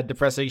sad,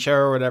 depressing show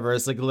or whatever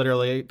is like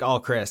literally all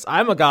Chris.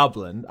 I'm a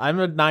goblin.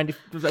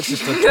 That's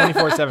just a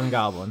 24/7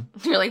 goblin.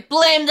 You're like,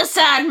 blame the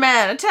sad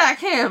man, attack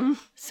him.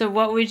 So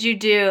what would you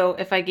do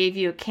if I gave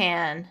you a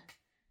can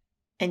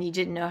and you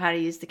didn't know how to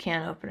use the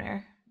can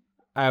opener?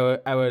 I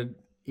would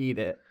eat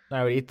it.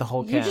 I would eat the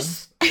whole can.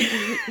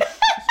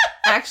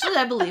 Actually,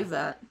 I believe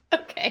that.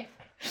 Okay.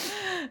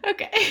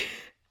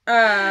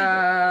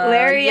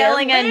 Larry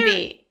yelling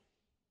NB.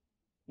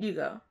 You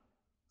go.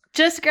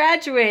 Just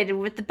graduated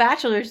with the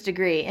bachelor's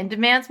degree and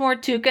demands more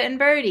Tuca and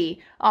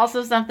Birdie.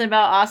 Also something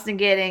about Austin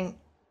getting...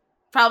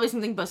 Probably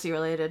something bussy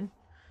related.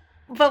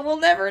 But we'll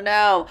never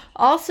know.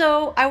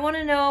 Also, I want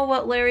to know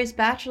what Larry's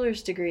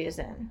bachelor's degree is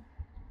in.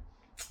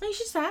 You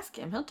should just ask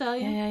him. He'll tell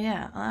you.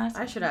 Yeah. I'll ask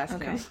I him. should ask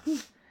Okay. him.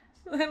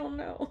 I don't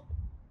know.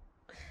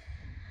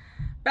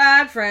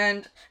 Bad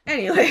friend.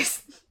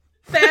 Anyways.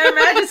 Fair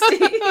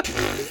Majesty.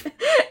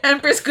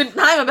 Empress couldn't...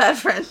 I'm a bad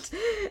friend.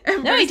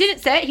 Empress... No, he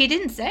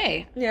didn't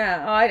say.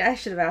 Yeah, I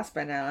should have asked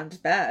by now. I'm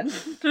just bad.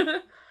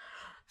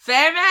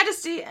 Fair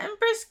Majesty,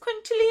 Empress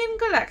Quintilian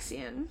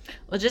Galaxian.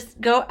 We'll just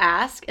go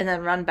ask and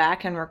then run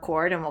back and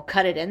record and we'll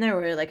cut it in there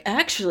where we're like,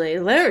 actually,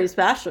 Larry's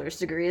bachelor's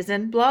degree is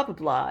in blah, blah,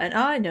 blah. And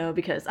I know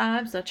because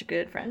I'm such a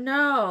good friend.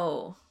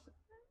 No.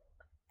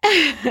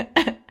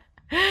 Agent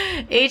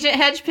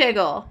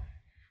Hedgepiggle.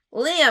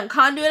 Liam,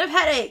 Conduit of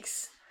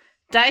Headaches.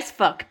 Dice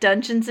Fuck,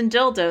 Dungeons and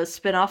Dildos,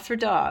 spin-off for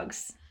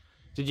dogs.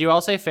 Did you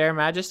all say Fair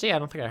Majesty? I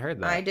don't think I heard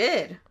that. I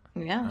did.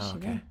 Yeah, Oh, she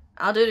okay. did.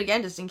 I'll do it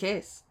again just in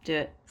case. Do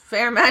it.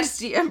 Fair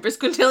Majesty, Empress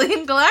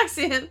Quintilian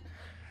Galaxian.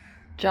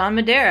 John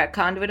Madeira,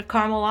 Conduit of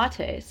Caramel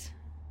Lattes.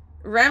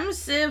 Rem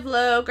Civ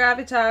Low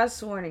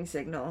Gravitas Warning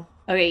Signal.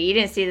 Okay, you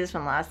didn't see this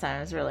one last time.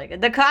 It was really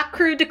good. The Cock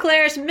Crew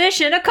declares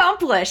mission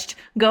accomplished.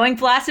 Going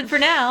flaccid for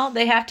now.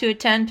 They have to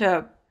attend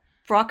to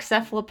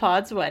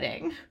Brocephalopod's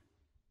wedding.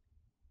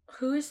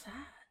 Who is that?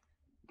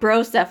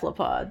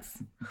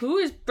 Brocephalopods. Who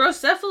is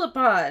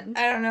Brocephalopod?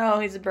 I don't know.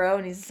 He's a bro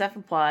and he's a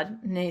cephalopod.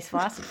 And he's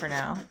flaccid for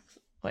now.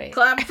 Wait.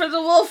 Clap for the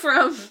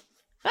Wolfram.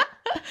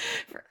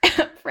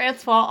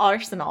 Francois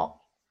Arsenal.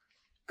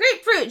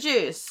 Grapefruit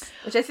juice.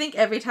 Which I think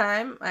every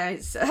time I'm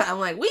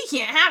like, we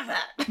can't have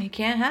that. You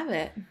can't have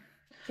it.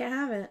 Can't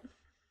have it.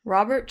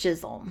 Robert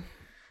Chisholm.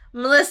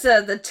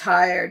 Melissa the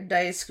Tired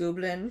Dice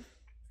Goblin.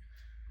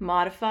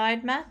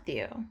 Modified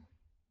Matthew.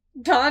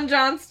 Don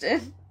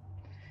Johnston.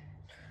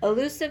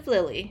 Elusive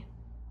Lily.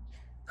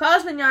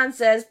 Cosmignon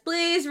says,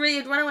 please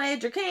read Runaway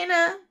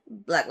Dracana.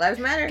 Black Lives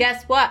Matter.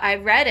 Guess what? I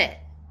read it.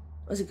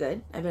 Was it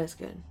good? I bet it's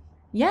good.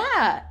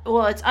 Yeah.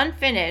 Well, it's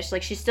unfinished.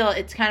 Like,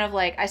 it's kind of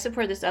like, I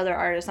support this other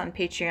artist on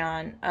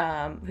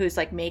Patreon who's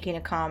like making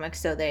a comic.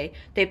 So they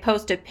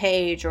post a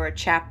page or a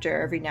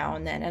chapter every now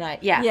and then. And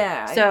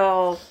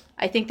So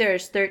I think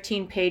there's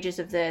 13 pages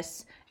of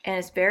this and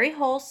it's very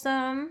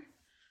wholesome.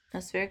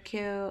 That's very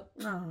cute.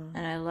 Oh.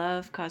 And I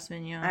love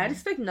Cosmignon. I'd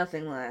expect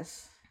nothing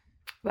less.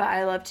 But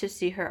I love to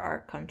see her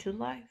art come to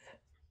life.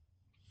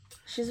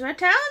 She's very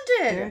talented.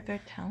 Very,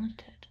 very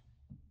talented.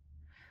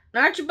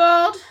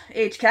 Archibald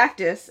H.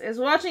 Cactus is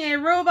watching a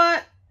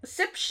robot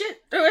sip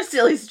shit through a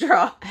silly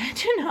straw. I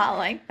do not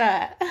like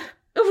that.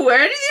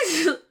 Where did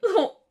these...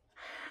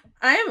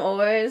 I am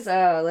always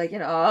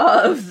in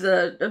awe of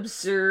the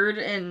absurd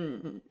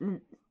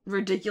and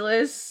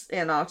ridiculous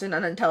and often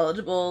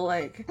unintelligible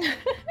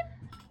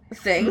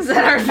things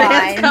that our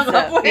fans come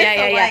up with.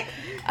 Yeah.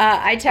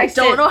 I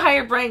don't know how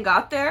your brain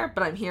got there,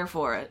 but I'm here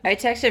for it. I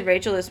texted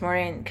Rachel this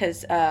morning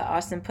because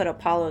Austin put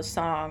Apollo's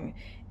song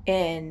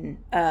in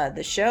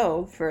the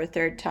show for a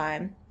third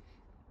time,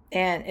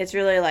 and it's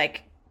really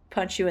like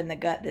punch you in the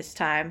gut this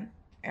time,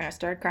 and I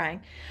started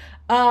crying.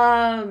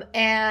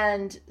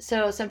 And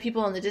so some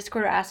people in the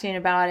Discord were asking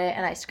about it,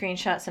 and I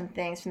screenshot some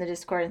things from the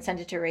Discord and sent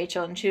it to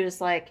Rachel, and she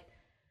was like,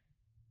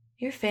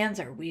 "Your fans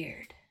are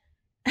weird."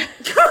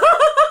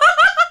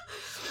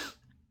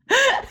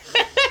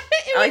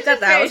 I like that.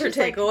 That was her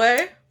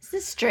takeaway. This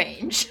is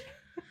strange.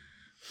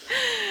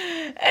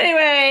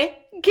 Anyway,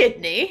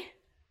 kidney.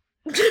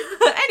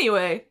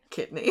 Anyway,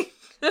 kidney.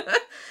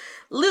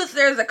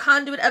 Luther, the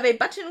conduit of a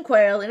button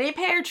quail in a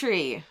pear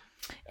tree.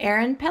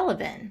 Aaron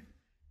Pelevin.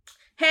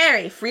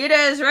 Harry, Frida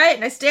is right,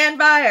 and I stand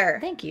by her.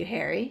 Thank you,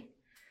 Harry.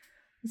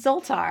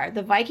 Zoltar,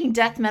 the Viking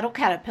death metal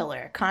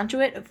caterpillar,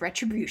 conduit of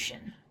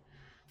retribution.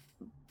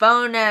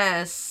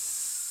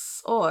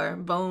 Bonus or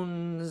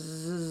bones.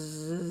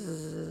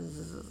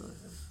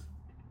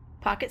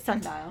 Pocket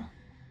sundial.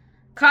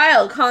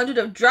 Kyle, conduit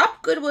of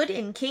drop Goodwood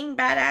in King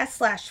Badass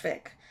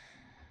 /fic.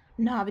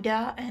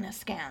 Navida and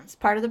Askans,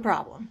 part of the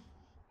problem.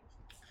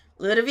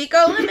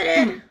 Ludovico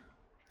Limited.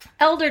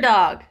 Elder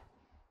Dog.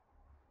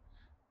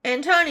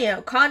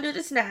 Antonio, conduit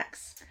of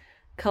snacks.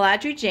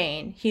 Caladri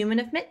Jane, human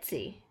of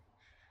Mitzi.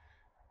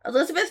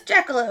 Elizabeth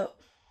Jackalope.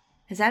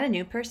 Is that a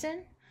new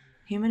person?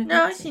 Human of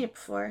No, I've Mitzi. seen it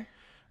before.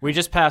 We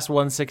just passed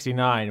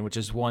 169, which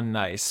is one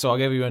nice. So I'll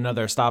give you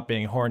another stop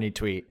being horny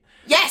tweet.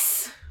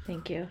 Yes!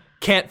 Thank you.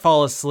 Can't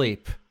fall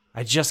asleep.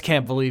 I just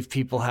can't believe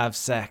people have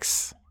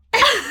sex.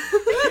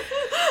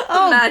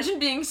 Imagine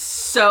being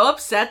so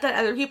upset that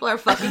other people are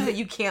fucking that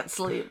you can't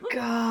sleep.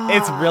 God.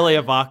 It's really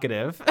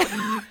evocative.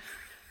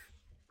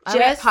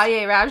 Just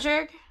Paye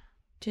Rabjerg?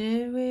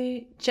 did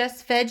we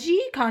just veggie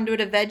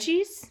conduit of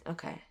veggies?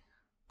 Okay.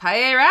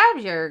 Paye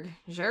Rabjerg.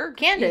 Jerg.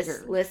 Candace,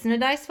 Eager. listen to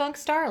Dice Funk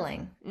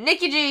Starling.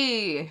 Nikki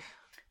G.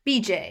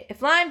 BJ,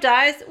 if Lime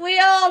dies, we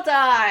all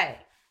die.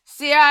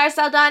 C.R.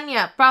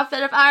 Saldana,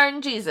 prophet of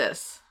Iron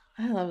Jesus.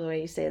 I love the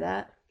way you say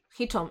that.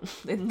 He told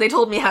me. They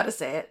told me how to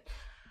say it.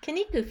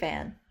 Kaniku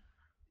fan.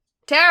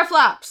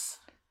 Terraflops.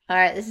 All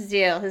right, this is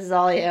you. This is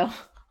all you.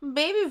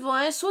 Baby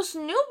voice, what's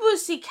new,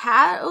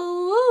 pussycat? Ooh,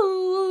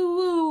 ooh,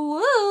 ooh,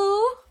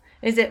 ooh.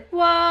 Is it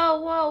whoa,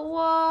 whoa,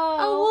 whoa?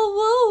 Oh,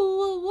 woo,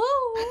 woo,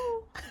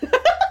 woo, woo.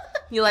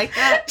 You like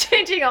that?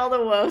 Changing all the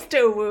woes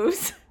to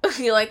woos.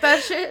 You like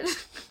that shit?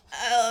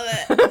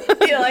 I love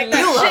it. You like that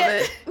You love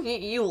shit?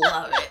 it. You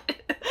love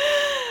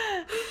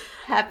it.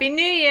 Happy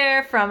New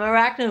Year from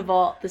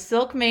Arachnovault, the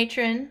Silk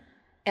Matron,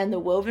 and the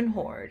Woven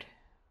Horde.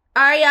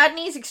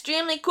 Ariadne's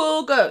extremely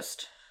cool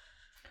ghost.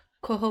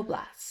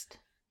 Kohoblast.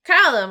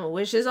 Callum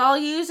wishes all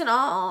use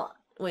all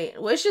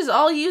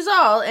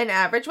in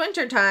average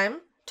winter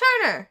time.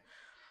 Turner.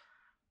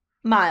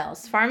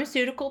 Miles,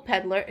 pharmaceutical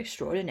peddler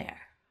extraordinaire.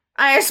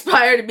 I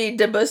aspire to be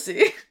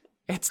Debussy.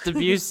 It's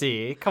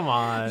Debussy. Come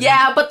on.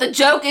 Yeah, but the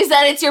joke is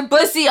that it's your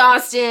bussy,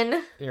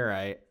 Austin. You're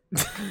right.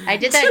 I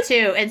did that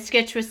too, and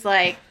Skitch was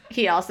like,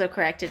 he also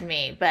corrected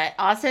me, but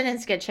Austin and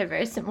Skitch have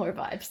very similar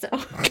vibes, so.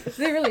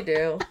 They really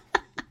do.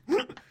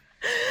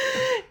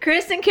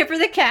 Chris and Kipper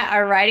the cat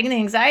are riding the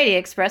Anxiety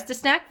Express to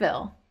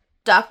Snackville.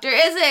 Dr.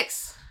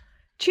 Isix.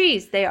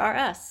 Trees, they are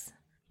us.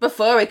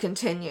 Before we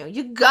continue,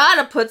 you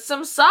gotta put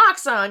some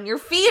socks on. Your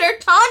feet are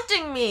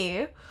taunting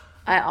me.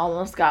 I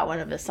almost got one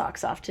of his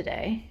socks off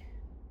today.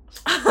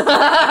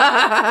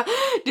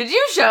 Did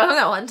you show him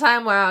that one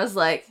time where I was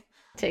like,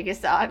 Take his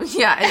socks.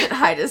 yeah, I didn't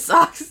hide his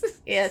socks?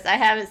 Yes, I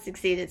haven't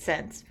succeeded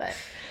since, but.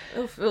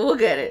 We'll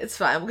get it. It's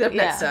fine. We'll get it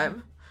next Yeah.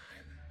 time.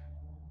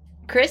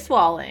 Chris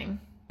Walling.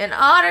 An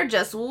otter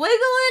just wiggling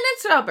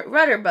its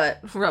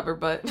rubber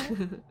butt.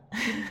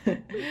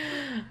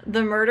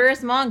 The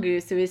murderous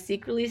mongoose who is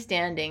secretly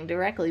standing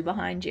directly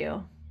behind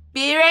you.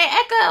 B-Ray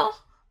Echo.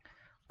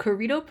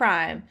 Corrito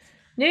Prime.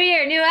 New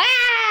Year, new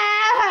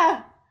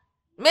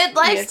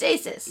Midlife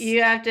stasis.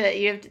 You have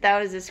to, that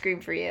was a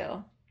scream for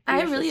you. I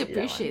You're really supposed to do that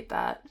one. appreciate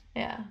that.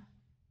 Yeah.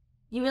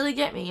 You really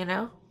get me, you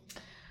know?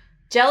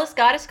 Jealous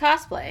Goddess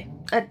cosplay.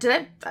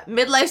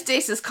 Midlife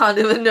stasis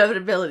conduit of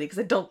inevitability, because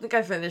I don't think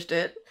I finished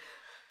it.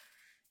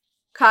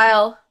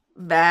 Kyle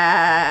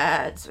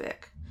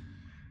Badswick.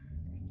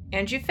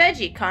 Andrew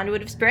Feggie,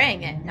 conduit of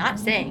spraying it, not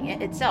saying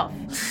it itself.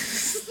 What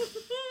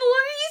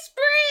are you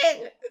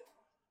spraying?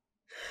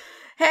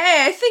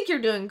 Hey, I think you're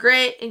doing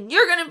great, and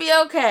you're gonna be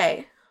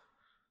okay.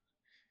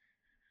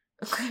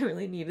 I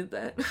really needed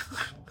that.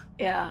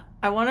 Yeah.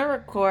 I want to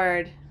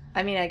record.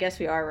 I mean, I guess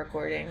we are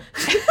recording.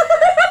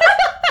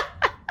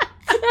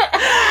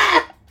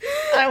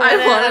 I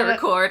want to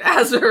record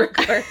as we're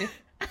recording.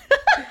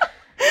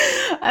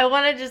 I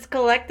want to just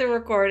collect the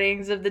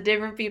recordings of the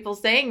different people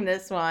saying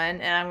this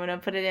one, and I'm going to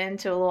put it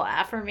into a little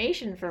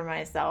affirmation for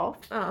myself.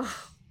 Oh.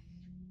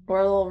 Or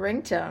a little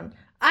ringtone.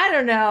 I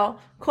don't know.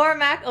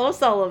 Cormac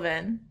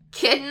O'Sullivan.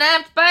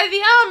 Kidnapped by the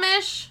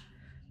Amish.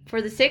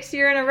 For the 6th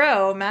year in a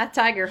row, Matt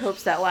Tiger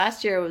hopes that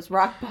last year was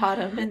rock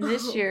bottom, and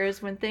this year is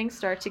when things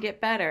start to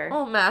get better.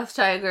 Oh, Math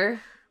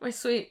Tiger, my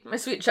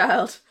sweet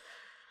child.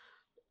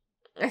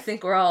 I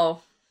think we're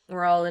all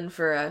in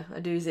for a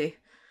doozy.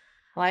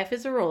 Life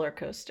is a roller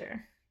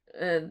coaster.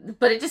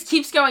 But it just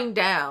keeps going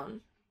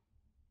down.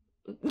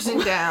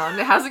 Down.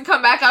 It hasn't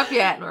come back up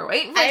yet, and we're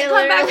waiting for it to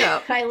come back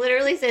up. I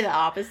literally say the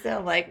opposite.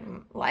 I'm like,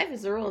 life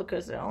is a roller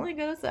coaster. It only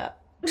goes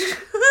up.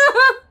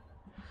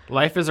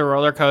 Life is a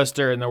roller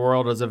coaster and the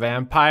world is a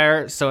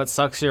vampire, so it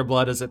sucks your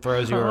blood as it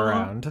throws you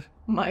around.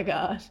 Oh my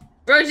gosh.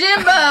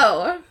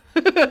 Brojimbo!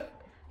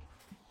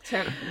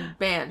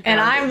 Banned. And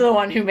I'm the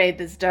one who made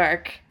this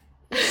dark.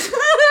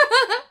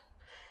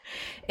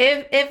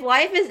 If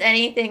life is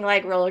anything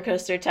like Roller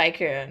Coaster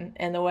Tycoon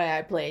and the way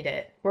I played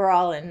it, we're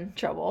all in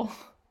trouble.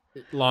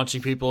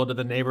 Launching people into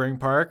the neighboring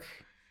park.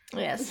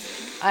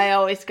 Yes. I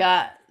always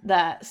got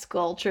that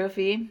skull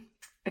trophy.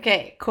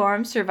 Okay,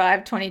 Corum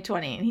survived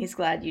 2020, and he's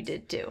glad you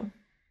did too.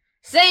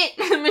 Saint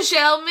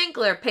Michelle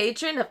Minkler,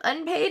 patron of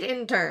unpaid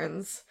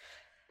interns.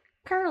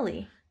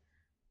 Curly.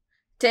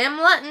 Tim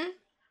Lutton.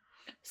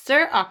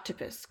 Sir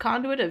Octopus,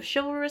 conduit of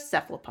chivalrous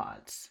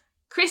cephalopods.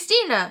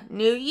 Christina,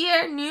 new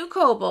year, new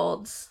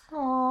kobolds.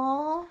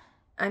 Aww.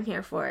 I'm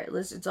here for it.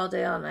 Lizards all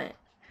day, all night.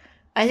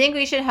 I think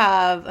we should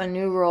have a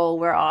new rule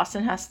where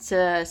Austin has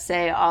to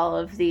say all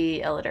of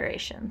the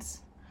alliterations.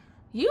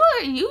 Do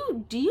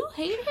you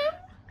hate him?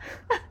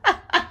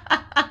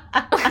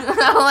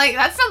 Like,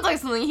 that sounds like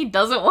something he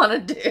doesn't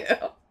want to do.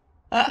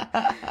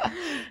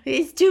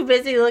 He's too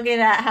busy looking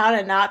at how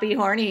to not be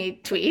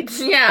horny tweets.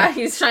 Yeah,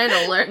 he's trying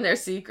to learn their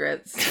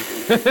secrets.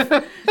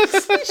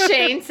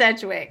 Shane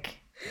Sedgwick.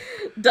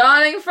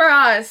 Dawning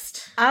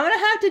Frost. I'm gonna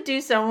have to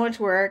do so much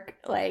work,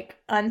 like,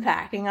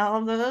 unpacking all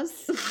of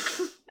those.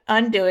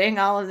 undoing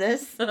all of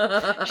this.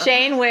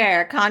 Shane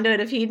Ware,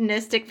 conduit of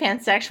hedonistic,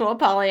 pansexual,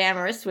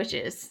 polyamorous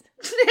switches.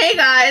 Hey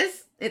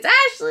guys, it's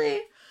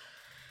Ashley.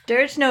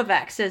 Dirge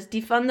Novak says,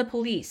 defund the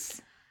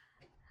police.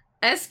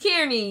 S.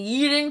 Kearney,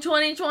 yeeting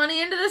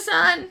 2020 into the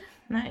sun.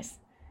 Nice.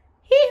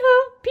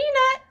 Hee-hoo,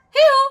 peanut.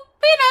 Hee-hoo,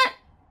 peanut.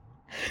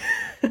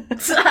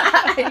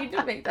 I need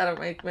to make that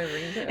my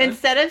ringtone.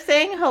 Instead of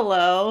saying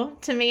hello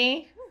to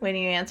me when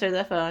you answer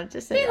the phone,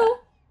 just say Hee-hoo,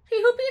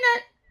 hee-hoo,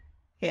 peanut.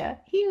 Yeah.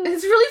 Hee-hoo.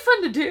 It's really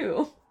fun to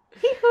do.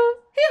 Hee-hoo.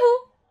 Hee-hoo,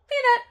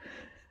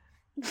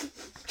 peanut.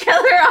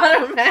 Keller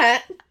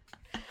Automat.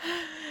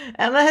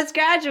 Emma has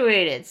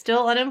graduated,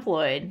 still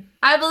unemployed.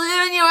 I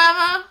believe in you,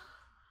 Emma.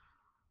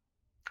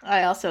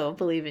 I also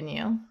believe in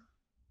you.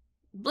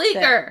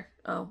 Bleecker.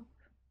 Oh.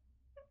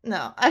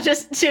 No,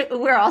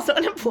 we're also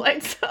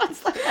unemployed, so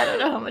it's like, I don't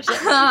know how much that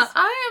means.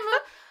 I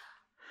am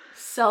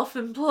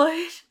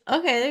self-employed.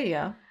 Okay, there you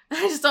go.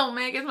 I just don't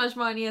make as much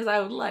money as I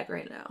would like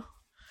right now.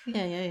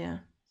 Yeah.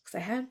 Because I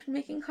haven't been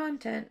making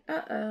content.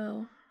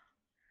 Uh-oh.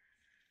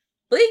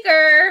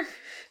 Bleecker!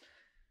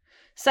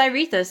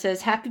 Cyretha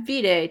says, happy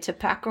B-Day to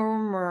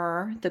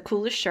Pakamur, the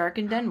coolest shark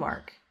in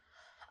Denmark.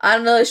 I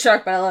don't know the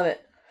shark, but I love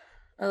it.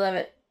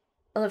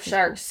 I love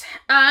sharks.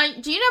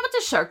 Do you know about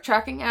the shark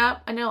tracking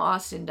app? I know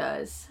Austin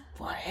does.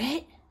 What?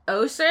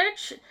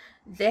 O-Search?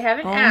 They have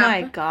an Oh app.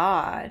 my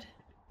god.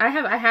 I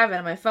have it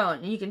on my phone.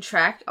 And you can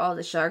track all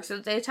the sharks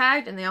that they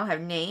tagged, and they all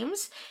have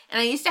names. And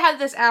I used to have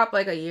this app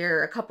like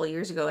a couple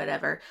years ago,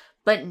 whatever.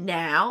 But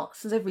now,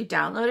 since I've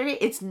re-downloaded it,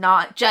 it's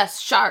not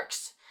just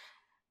sharks.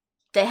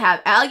 They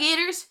have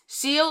alligators,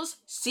 seals,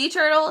 sea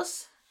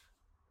turtles.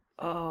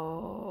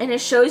 Oh. And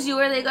it shows you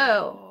where they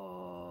go.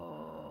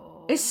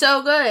 It's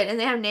so good. And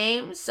they have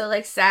names. So,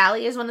 like,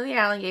 Sally is one of the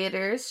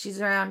alligators. She's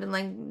around in,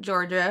 like,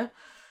 Georgia.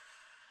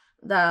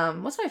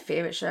 What's my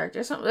favorite shark?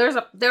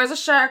 There was a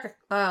shark,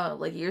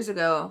 like, years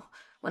ago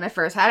when I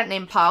first had it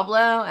named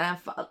Pablo. And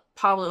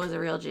Pablo was a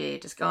real G,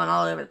 just going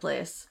all over the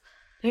place.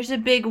 There's a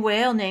big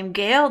whale named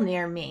Gail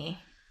near me.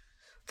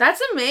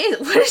 That's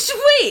amazing.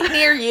 Wait,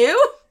 near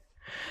you?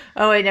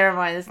 Oh, wait, never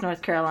mind. It's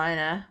North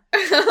Carolina.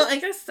 I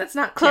guess that's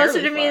not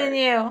closer to me than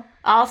you.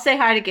 I'll say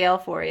hi to Gail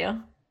for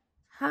you.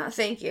 Huh,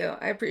 thank you.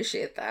 I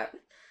appreciate that.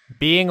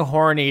 Being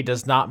horny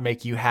does not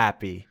make you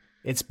happy.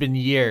 It's been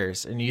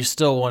years, and you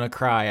still want to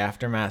cry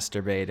after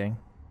masturbating.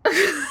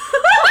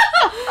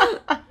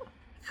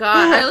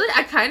 God,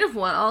 I kind of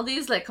want all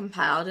these like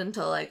compiled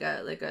into like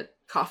a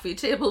coffee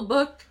table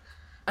book.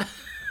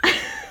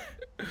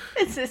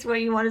 Is this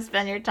what you want to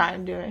spend your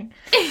time doing?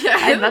 Yeah,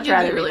 I'd much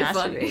rather be really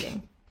masturbating.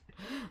 Funny.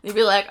 You'd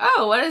be like,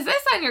 oh, what is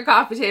this on your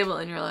coffee table?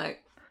 And you're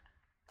like...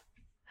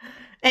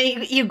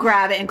 And you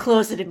grab it and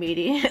close it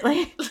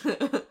immediately.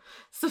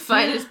 It's the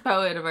finest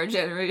poet of our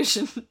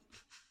generation.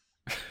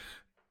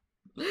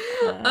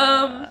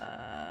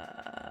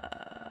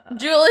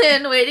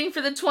 Julian, waiting for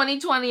the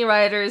 2020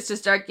 writers to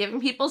start giving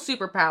people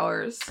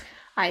superpowers.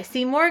 I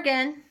see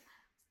Morgan.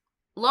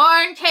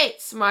 Lauren Tate,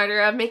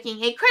 smarter of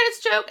making a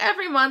credits joke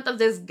every month of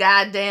this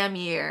goddamn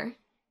year.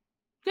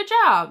 Good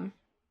job.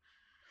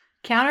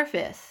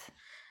 Counterfeit.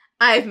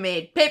 I've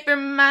made paper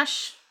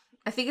mache.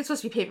 I think it's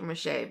supposed to be paper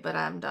mache, but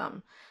I'm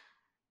dumb.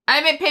 I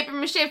made paper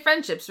mache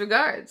friendships.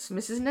 Regards,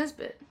 Mrs.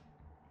 Nesbitt.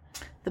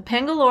 The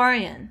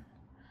Pengalorian.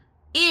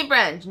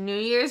 Ebrand, New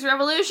Year's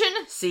Revolution,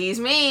 sees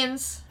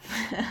means.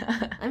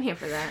 I'm here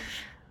for that.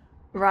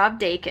 Rob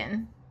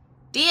Dakin.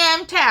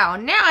 DM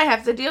Town, now I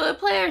have to deal with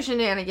player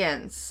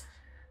shenanigans.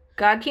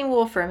 God King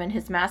Wolfram in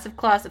his massive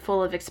closet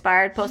full of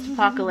expired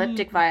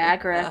post-apocalyptic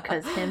Viagra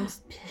because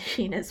him's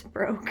penis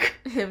broke.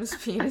 Him's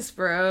penis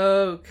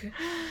broke.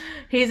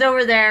 He's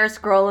over there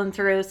scrolling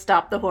through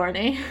Stop the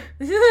Horny.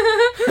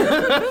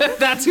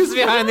 That's who's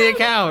behind the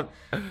account.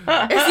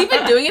 Has he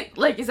been doing it?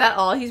 Like, is that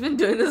all he's been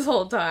doing this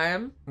whole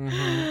time? Mm-hmm.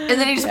 And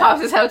then he just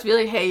pops his head to be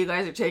like, hey, you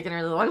guys are taking a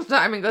really long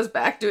time, and goes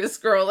back to his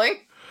scrolling.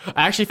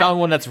 I actually found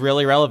one that's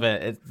really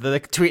relevant. The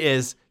tweet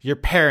is, your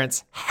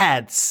parents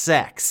had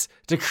sex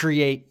to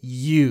create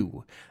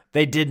you.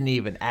 They didn't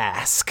even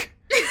ask.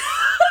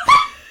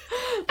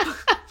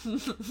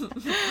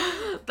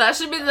 That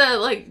should be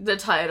the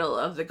title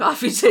of the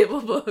coffee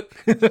table book.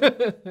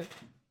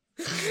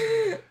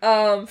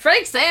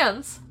 Frank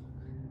Sands.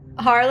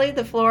 Harley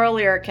the Floral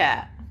Lyric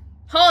Cat.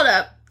 Hold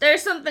up.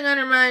 There's something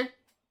under mine.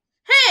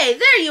 Hey,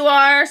 there you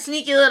are,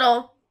 sneaky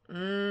little...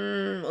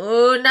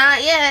 ooh,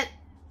 not yet.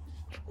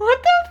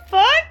 What the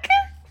fuck?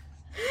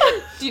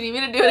 Do you need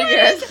me to do it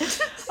again?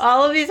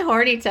 All of these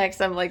horny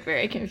texts, I'm like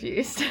very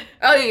confused.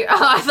 Oh,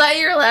 I thought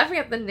you were laughing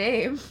at the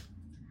name.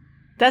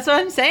 That's what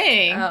I'm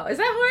saying. Oh, is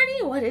that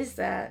horny? What is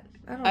that?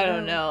 I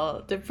don't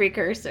know. The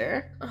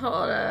precursor.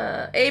 Hold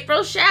up.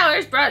 April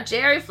showers brought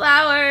Jerry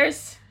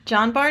flowers.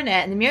 John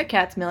Barnett and the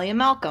Meerkats, Millie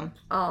Malcolm.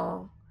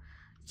 Oh.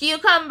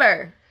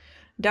 Cucumber.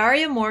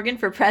 Daria Morgan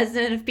for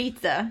president of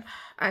pizza.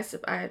 I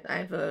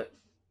vote.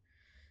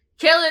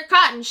 Killer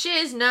Cotton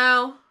Shiz,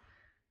 no.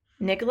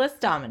 Nicholas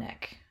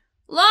Dominic.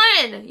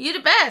 Lauren, you the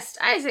best.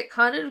 Isaac,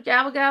 conduit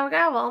gabble, gabble,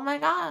 gabble. Oh my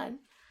god.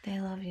 They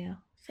love you.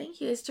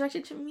 Thank you. It's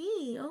directed to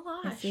me. Oh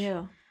gosh. That's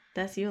you.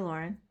 That's you,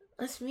 Lauren.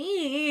 That's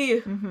me.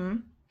 Mm-hmm.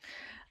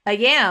 A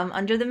yam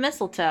under the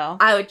mistletoe.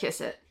 I would kiss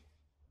it.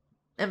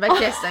 And by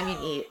kiss, I mean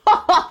eat.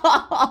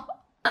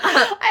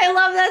 I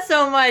love that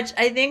so much.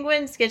 I think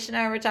when Skitch and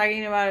I were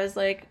talking about it, I was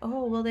like,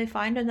 oh, will they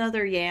find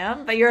another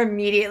yam? But you're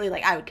immediately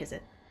like, I would kiss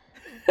it.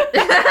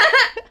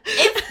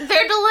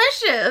 They're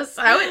delicious.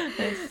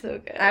 It's so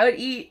good.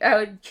 I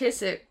would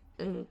kiss it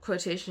in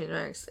quotation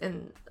marks,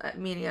 and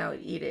meaning I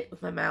would eat it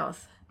with my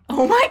mouth.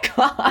 Oh my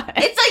god.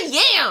 It's a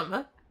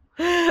yam!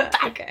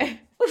 Okay.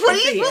 What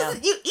are you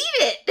supposed to... You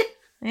eat it!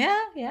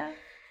 Yeah.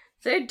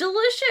 They're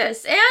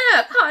delicious.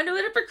 Anna,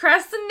 conduit of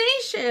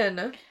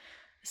procrastination.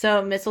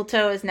 So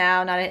mistletoe is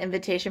now not an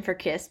invitation for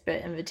kiss,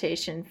 but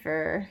invitation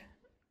for...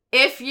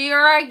 If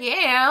you're a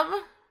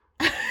yam...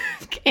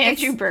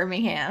 Andrew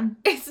Birmingham.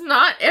 It's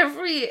not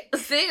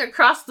everything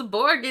across the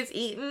board gets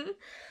eaten.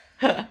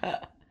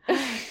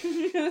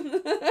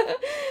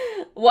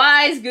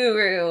 Wise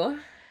guru.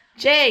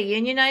 J,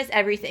 unionize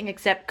everything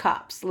except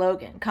cops.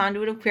 Logan,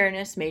 conduit of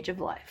queerness, mage of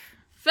life.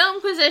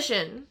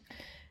 Filmquisition.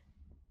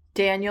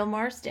 Daniel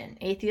Marston,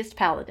 atheist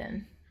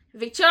paladin.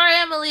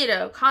 Victoria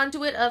Melito,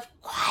 conduit of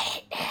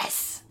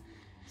quietness.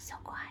 So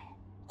quiet.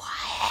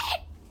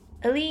 Quiet.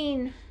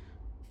 Aline.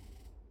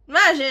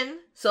 Imagine,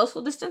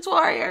 social distance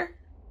warrior.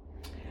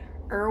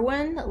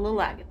 Erwin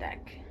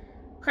Lulagadek.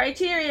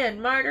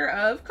 Criterion, martyr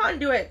of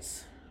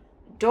conduits.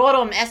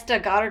 Dorum esta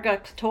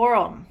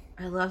gargatorum.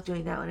 I love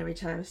doing that one every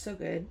time. It's so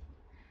good.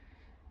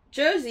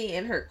 Josie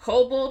in her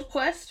kobold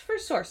quest for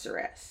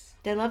sorceress.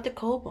 They love the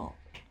kobold.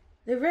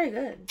 They're very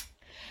good.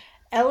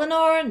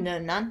 Eleanor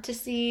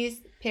Nonantices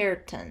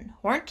Perton,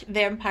 horned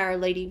vampire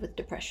lady with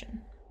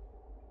depression.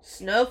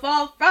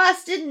 Snowfall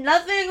Frost did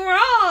nothing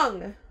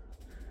wrong.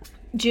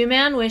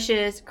 Jewman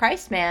wishes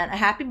Christman a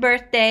happy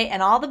birthday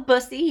and all the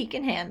bussy he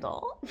can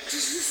handle.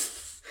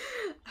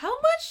 How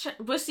much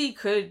bussy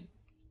could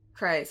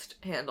Christ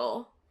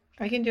handle?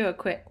 I can do a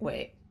quick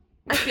wait.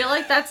 I feel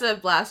like that's a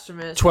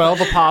blasphemous.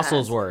 12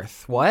 apostles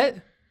worth. What?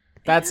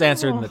 That's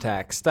answered in the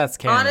text. That's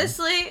canon.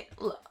 Honestly,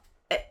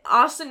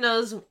 Austin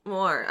knows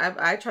more.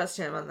 I trust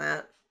him on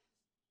that.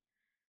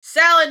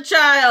 Salad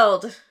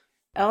child.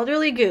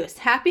 Elderly goose,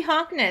 happy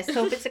honkness.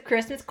 Hope it's a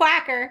Christmas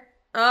quacker.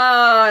 Oh,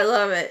 I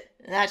love it.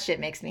 That shit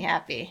makes me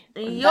happy.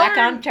 I'm You're- back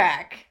on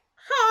track.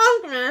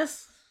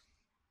 Honkness.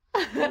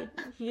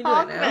 You do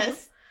it now.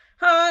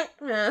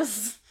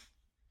 Honkness.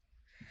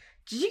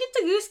 Did you get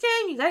the goose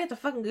game? You gotta get the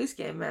fucking goose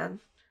game, man.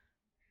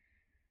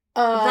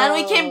 Then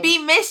we can be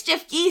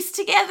mischief geese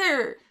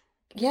together.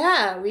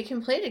 Yeah, we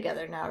can play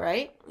together now,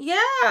 right?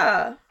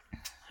 Yeah.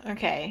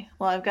 Okay.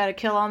 Well, I've got to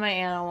kill all my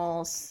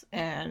animals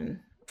and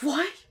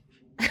What?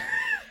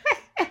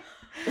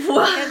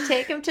 What? and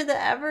take them to the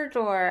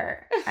Everdor.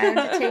 I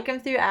have to take them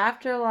through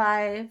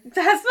afterlife.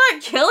 That's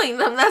not killing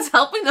them. That's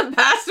helping them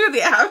pass through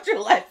the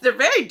afterlife. They're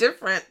very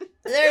different.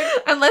 They're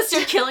Unless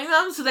you're killing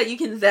them so that you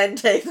can then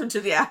take them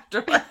to the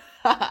afterlife.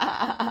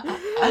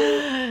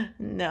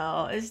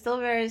 no, it's still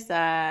very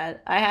sad.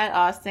 I had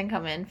Austin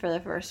come in for the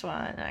first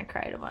one and I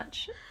cried a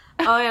bunch.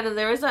 Oh yeah, no,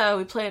 there was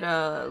we played one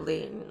of the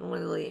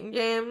Lean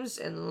games,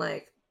 and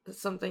like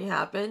something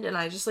happened, and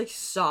I just like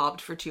sobbed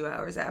for 2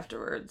 hours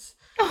afterwards.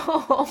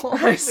 Oh,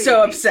 I was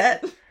so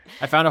upset.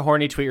 I found a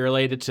horny tweet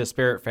related to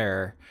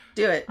Spiritfarer.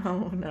 Do it.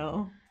 Oh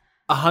no.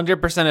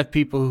 100% of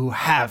people who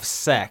have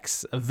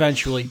sex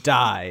eventually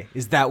die.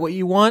 Is that what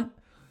you want?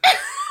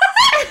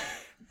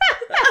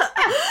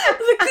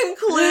 The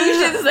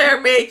conclusions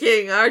they're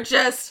making are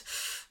just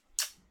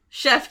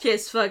chef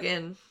kiss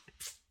fucking.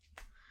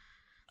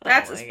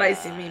 That's Oh a my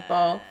spicy God.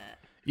 meatball.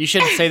 You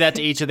should say that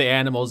to each of the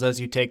animals as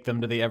you take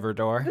them to the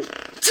Everdor.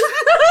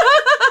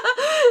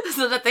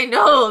 So that they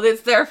know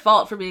it's their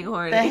fault for being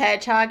horny. The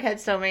hedgehog had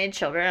so many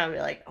children. I'd be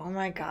like, oh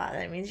my god,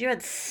 that means you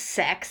had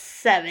sex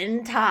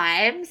 7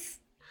 times?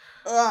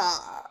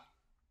 Ugh.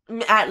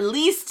 At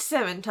least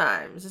 7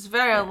 times. It's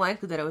very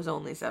unlikely that it was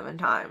only 7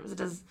 times.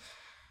 It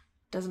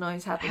doesn't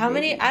always happen. How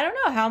many? maybe. I don't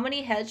know. How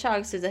many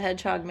hedgehogs does a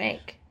hedgehog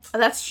make? Oh,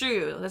 that's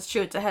true. That's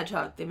true. It's a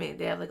hedgehog.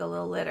 They have like a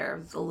little litter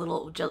of the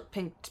little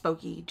pink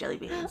spooky jelly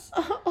beans.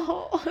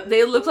 Oh,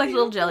 They look like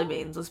little jelly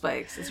beans with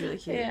spikes. It's really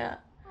cute. Yeah.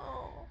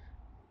 Oh.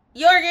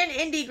 Jorgen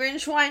Indy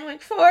Grinch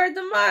Weinwick Ford,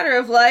 the martyr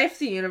of life,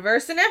 the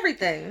universe, and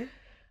everything.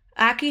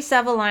 Aki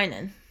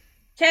Savalainen.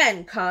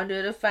 Ken,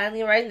 conduit of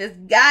finally writing this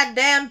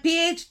goddamn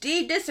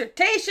PhD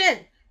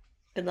dissertation.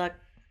 Good luck.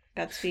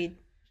 Godspeed.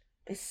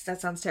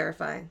 That sounds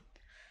terrifying.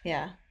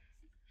 Yeah.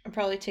 It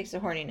probably takes the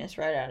horniness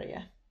right out of you.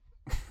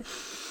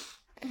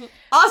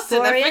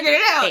 Austin, I Florian figured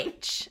it out.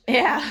 H.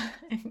 Yeah.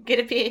 Get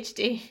a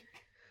PhD.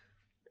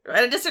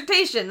 Write a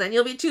dissertation, then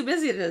you'll be too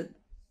busy to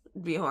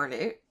be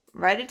horny.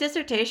 Write a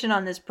dissertation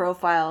on this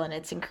profile and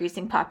its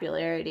increasing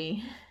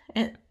popularity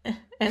and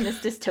this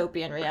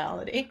dystopian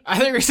reality. I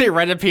think we say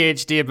write a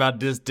PhD about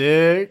this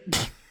dick.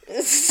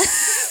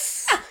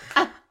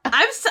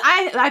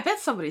 I bet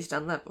somebody's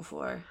done that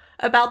before.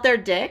 About their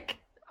dick?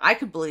 I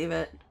could believe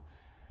it.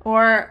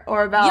 Or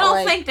about You don't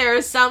like, think there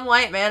is some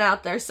white man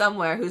out there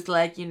somewhere who's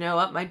like, you know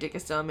what, my dick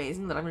is so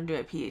amazing that I'm going to do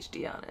a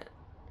PhD on it.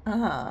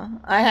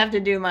 I have to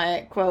do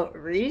my quote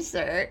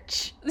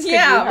research. Could you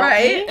Yeah, help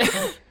right. me?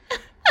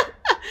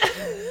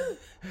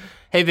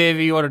 Hey,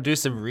 baby, you want to do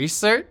some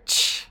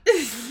research?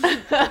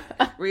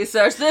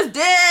 Research this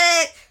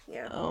dick.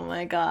 Yeah. Oh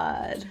my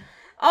god.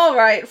 All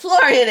right,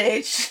 Florian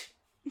H.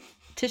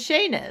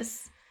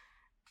 Tishanus.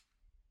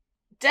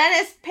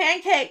 Dennis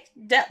Pancake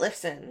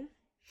Detlefson.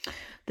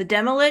 The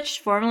Demolich,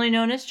 formerly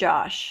known as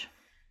Josh.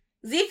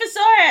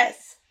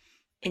 Zephysaurus.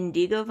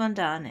 Indigo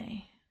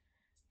Vandane.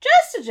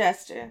 Just a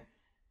Jester.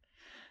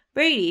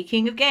 Brady,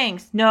 King of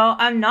Gangs. No,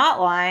 I'm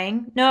not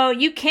lying. No,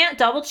 you can't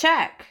double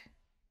check.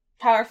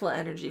 Powerful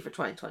energy for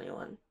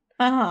 2021.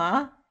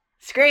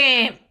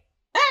 Scream.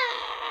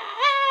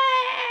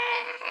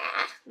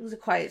 It was a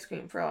quiet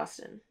scream for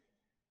Austin.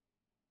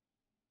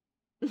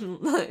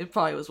 It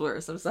probably was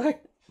worse. I'm sorry.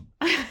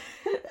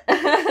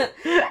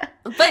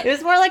 It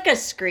was more like a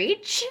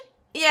screech.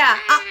 Yeah.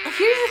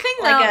 Here's the thing,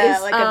 though.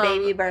 Like a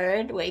baby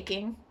bird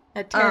waking.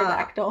 A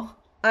pterodactyl.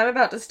 I'm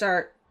about to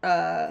start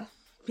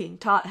being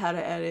taught how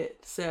to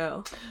edit,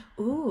 so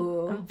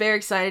Ooh. I'm very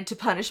excited to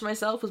punish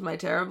myself with my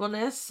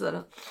terribleness.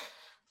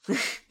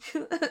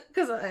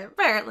 Because I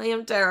apparently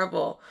am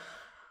terrible.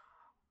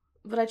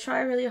 But I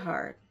try really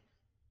hard.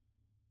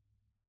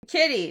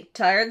 Kitty,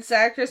 tired,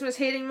 sad, Christmas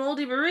hating,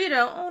 moldy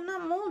burrito. Oh,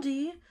 not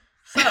moldy.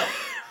 So. Not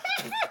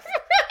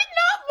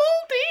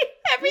moldy.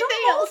 Everything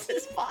else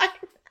is fine.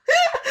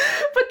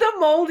 But the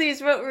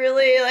moldy's what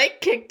really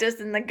kicked us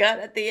in the gut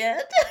at the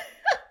end.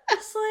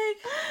 It's like,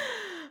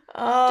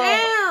 oh,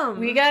 damn.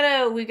 We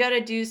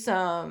gotta do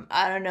some,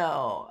 I don't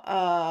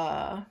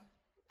know,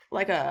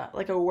 like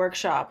a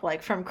workshop,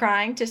 like from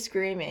crying to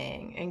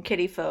screaming, and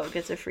Kitty Folk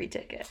gets a free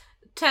ticket.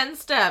 10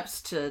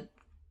 steps to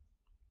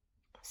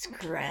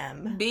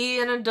Scram.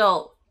 be an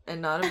adult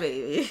and not a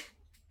baby.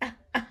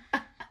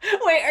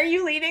 Wait, are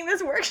you leading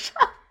this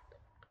workshop?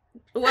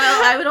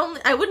 Well,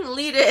 I wouldn't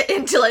lead it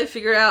until I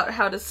figured out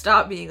how to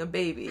stop being a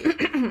baby.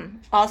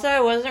 Also,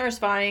 I wasn't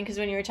responding because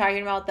when you were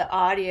talking about the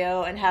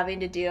audio and having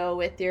to deal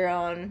with your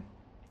own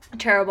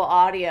terrible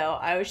audio,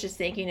 I was just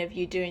thinking of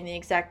you doing the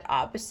exact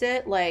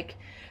opposite. Like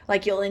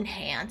you'll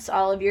enhance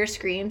all of your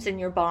screams and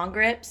your bong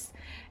grips,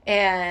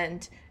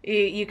 and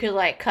you could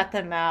cut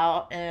them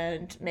out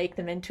and make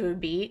them into a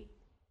beat.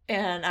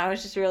 And I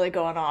was just really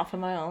going off in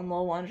my own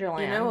little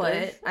wonderland. You know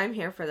what? I'm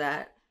here for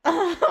that.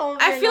 Oh,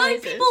 I feel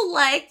noises.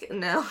 like people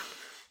no.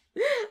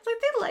 It's like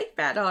they like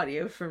bad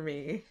audio for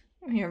me.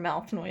 Your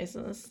mouth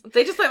noises.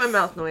 They just like my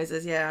mouth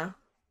noises, yeah.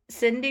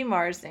 Cindy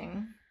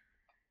Marsing.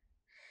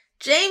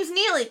 James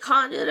Neely,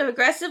 conduit of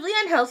aggressively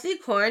unhealthy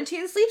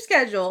quarantine sleep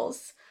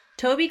schedules.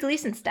 Toby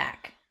Gleason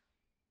Stack.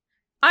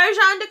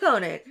 Arjan de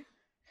Koenig.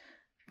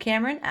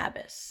 Cameron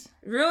Abbas.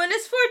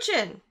 Ruinous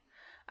Fortune.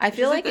 I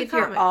feel is a like good if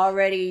you're comic.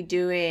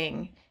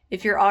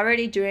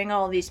 already doing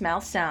all these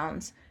mouth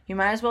sounds, you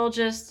might as well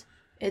just,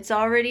 it's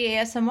already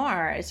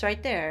ASMR. It's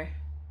right there.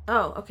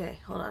 Oh, okay.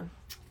 Hold on.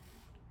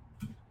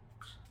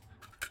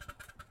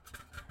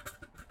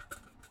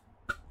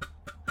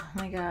 Oh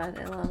my god,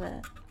 I love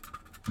it.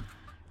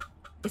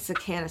 It's a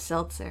can of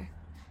seltzer.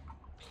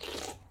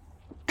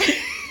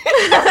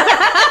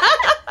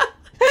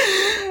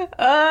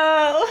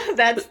 Oh,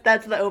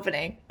 that's the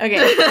opening.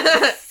 Okay.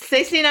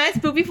 69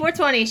 Spoopy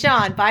 420.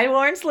 Sean. By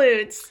Warren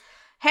Sleuts.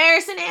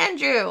 Harrison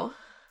Andrew.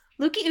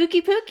 Lukey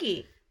Ookie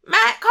Pookie.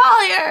 Matt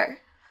Collier.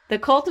 The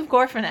Cult of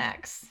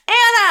Gorfanax.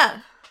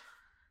 Anna.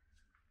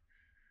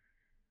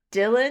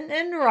 Dylan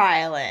and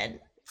Rylan.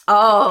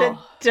 Oh.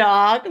 The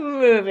dog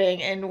moving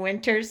in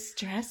winter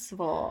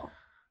stressful.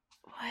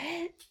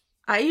 What?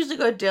 I usually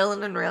go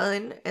Dylan and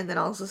Rylan and then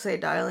also say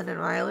Dylan and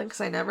Rylan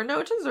because I never know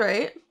which is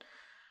right.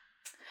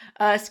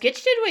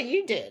 Skitch did what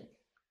you did.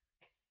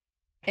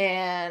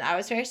 And I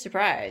was very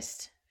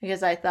surprised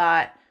because I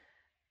thought,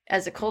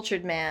 as a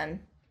cultured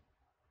man,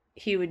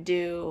 he would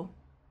do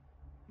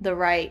the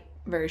right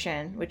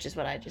version, which is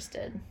what I just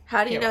did.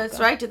 How do you You're know it's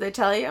welcome. right? Did they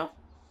tell you?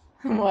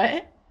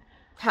 What?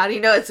 How do you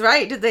know it's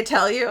right? Did they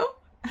tell you?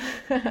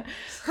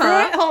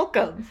 Pruitt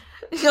Holcomb.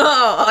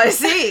 Oh, I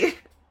see.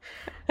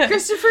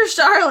 Christopher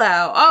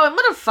Charlow. Oh, and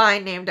what a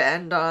fine name to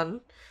end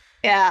on.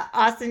 Yeah,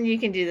 Austin, you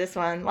can do this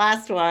one.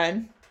 Last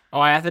one. Oh,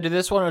 I have to do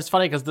this one? It was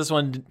funny because this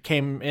one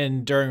came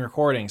in during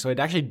recording, so it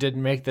actually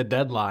didn't make the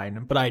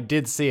deadline, but I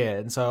did see it,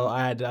 and so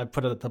I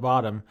put it at the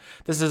bottom.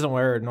 This isn't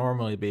where it would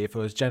normally be if it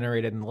was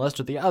generated in the list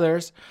with the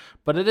others,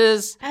 but it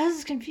is... I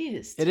was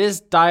confused. It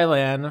is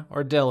Dylan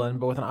or Dylan,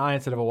 but with an I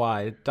instead of a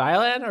Y.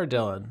 Dylan or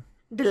Dylan?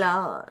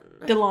 Dylan.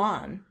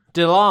 DeLon.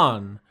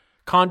 Dylan,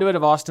 conduit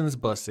of Austin's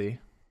bussy.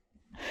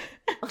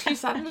 You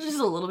sounded just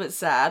a little bit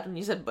sad when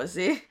you said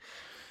bussy.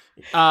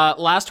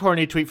 Last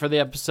horny tweet for the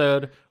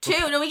episode.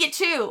 2. No, we get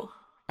 2.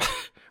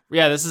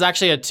 Yeah, this is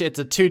actually it's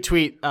a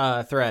 2-tweet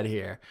thread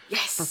here.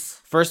 Yes.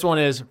 First one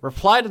is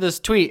reply to this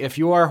tweet if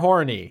you are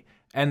horny,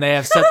 and they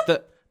have set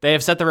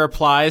the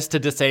replies to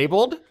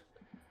disabled.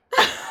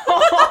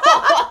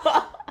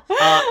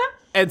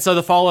 And so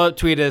the follow-up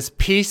tweet is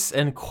peace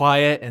and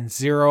quiet and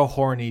 0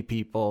 horny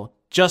people,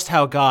 just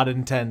how God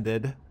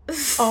intended.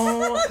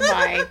 Oh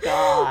my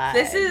god.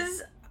 This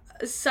is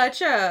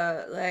such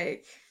a,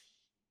 like,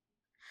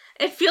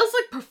 It feels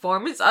like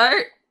performance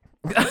art.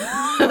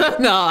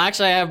 No,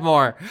 actually, I have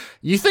more.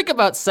 You think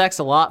about sex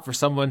a lot for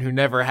someone who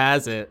never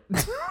has it.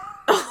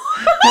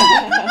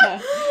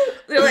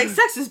 They're like,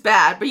 sex is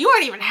bad, but you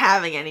aren't even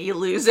having any, you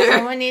loser.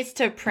 Someone needs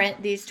to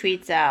print these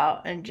tweets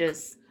out and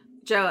just...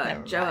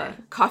 Joa,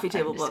 coffee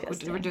table book.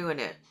 disgusting. We're doing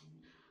it.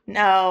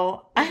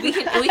 No. We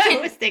can- I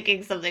was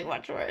thinking something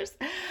much worse.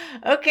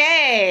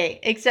 Okay.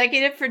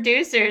 Executive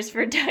producers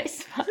for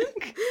Dice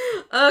Funk.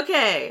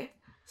 Okay,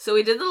 so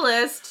we did the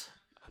list.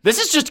 This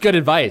is just good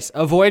advice.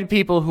 Avoid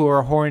people who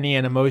are horny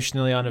and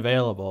emotionally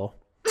unavailable.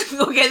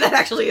 Okay, that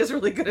actually is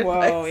really good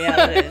advice. Whoa,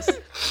 yeah, it is.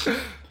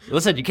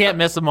 Listen, you can't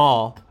miss them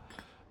all.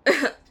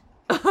 But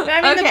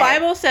I mean, the Okay.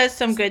 Bible says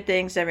some good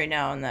things every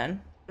now and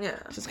then. Yeah.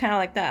 Just kind of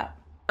like that.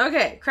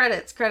 Okay,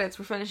 credits.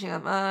 We're finishing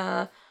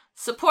them.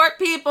 Support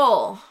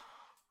people.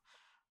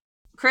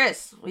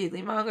 Chris,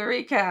 Weekly Manga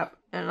Recap.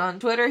 And on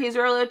Twitter, he's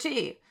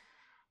RoloT.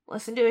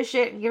 Listen to his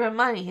shit and give him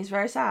money. He's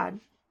very sad.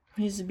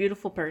 He's a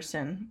beautiful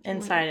person,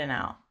 inside and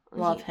out.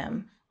 Love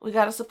him. We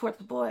gotta support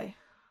the boy.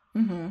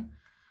 Mm-hmm.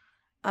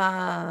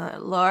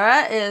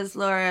 Laura is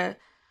Laura.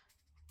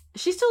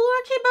 Is she still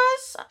Laura K.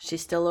 Buzz?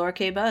 She's still Laura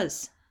K.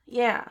 Buzz.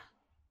 Yeah.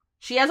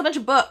 She has a bunch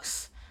of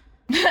books.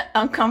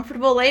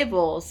 Uncomfortable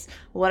Labels.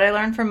 What I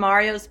Learned from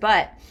Mario's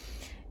Butt.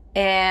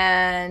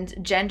 And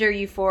Gender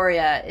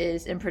Euphoria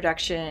is in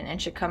production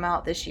and should come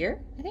out this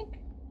year, I think.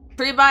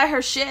 Pre-buy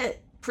her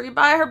shit.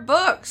 Pre-buy her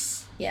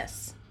books.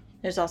 Yes.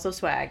 There's also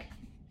swag.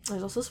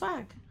 There's also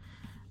swag.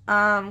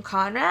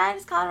 Conrad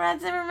is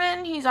Conrad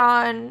Zimmerman. He's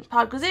on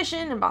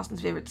Podquisition and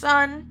Boston's Favorite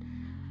Son.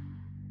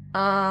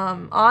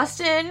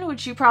 Austin,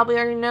 which you probably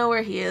already know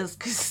where he is,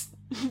 because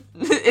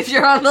if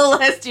you're on the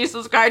list, you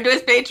subscribe to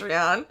his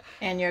Patreon.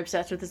 And you're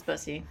obsessed with his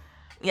pussy.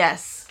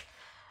 Yes.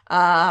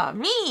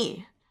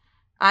 Me.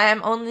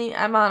 I'm on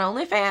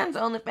OnlyFans,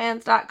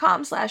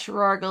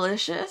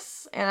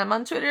 onlyfans.com/Rargalicious, and I'm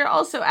on Twitter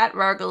also at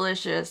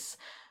Rargalicious,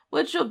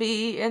 which will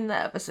be in the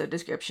episode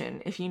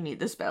description if you need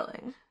the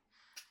spelling.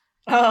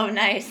 Oh,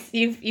 nice.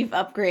 You've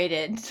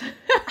upgraded.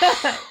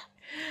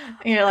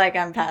 You're like,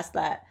 I'm past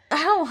that.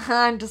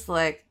 I'm just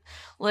like,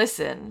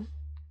 listen,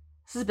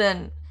 this has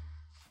been,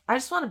 I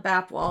just want to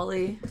bap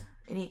Wally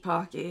and eat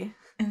Pocky.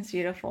 It's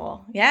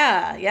beautiful.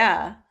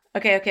 Yeah.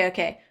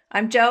 Okay.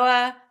 I'm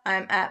Joa.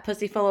 I'm at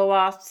Pussyful of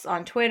Wasps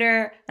on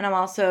Twitter, and I'm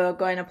also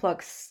going to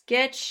plug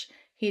Skitch.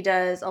 He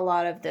does a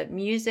lot of the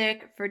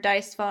music for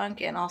Dice Funk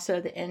and also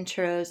the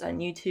intros on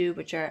YouTube,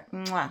 which are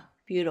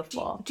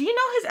beautiful. Do you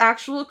know his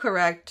actual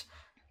correct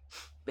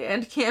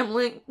Bandcamp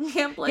link?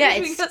 Yeah,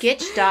 it's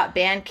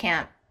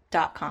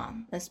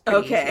skitch.bandcamp.com. That's pretty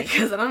okay, easy.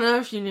 because I don't know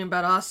if you knew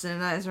about Austin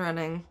and I's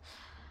running.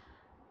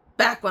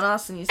 Back when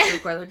Austin used to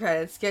record the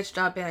credits,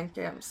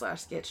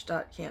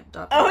 sketch.bandcamp/sketch.camp.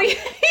 Oh,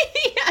 yeah.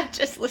 I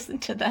just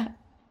listened to that.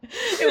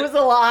 It was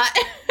a lot.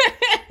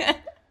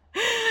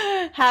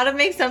 How to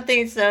make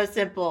something so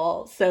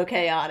simple, so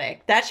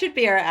chaotic. That should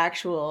be our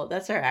actual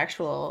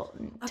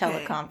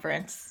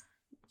teleconference.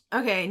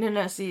 Okay,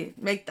 no, see,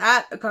 make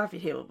that a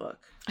coffee table book.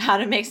 How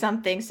to make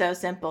something so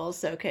simple,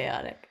 so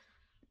chaotic.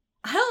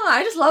 I don't know,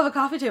 I just love a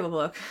coffee table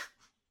book.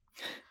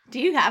 Do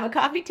you have a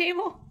coffee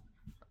table?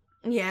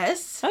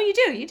 Yes. Oh, you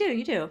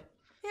do.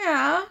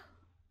 Yeah.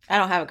 I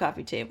don't have a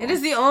coffee table. It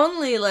is the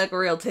only,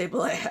 real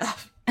table I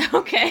have.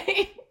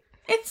 Okay.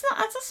 It's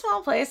a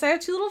small place. I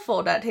have 2 little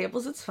fold-out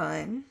tables. It's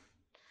fine.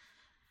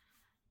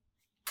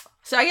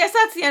 So I guess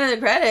that's the end of the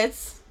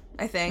credits,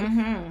 I think.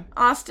 Mm-hmm.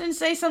 Austin,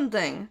 say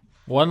something.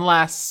 One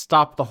last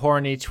stop the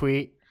horny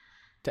tweet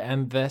to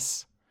end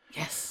this.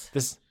 Yes.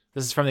 This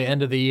is from the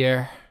end of the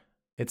year.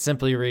 It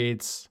simply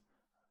reads,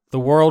 "The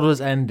world was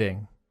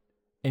ending,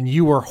 and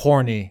you were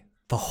horny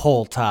the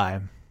whole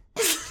time."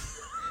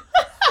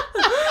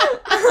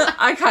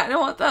 I kind of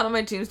want that on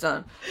my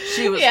tombstone.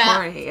 She was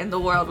horny, and the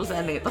world was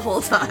ending the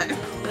whole time.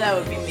 That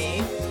would be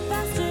me.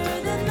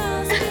 Faster than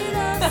the speed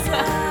of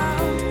sound.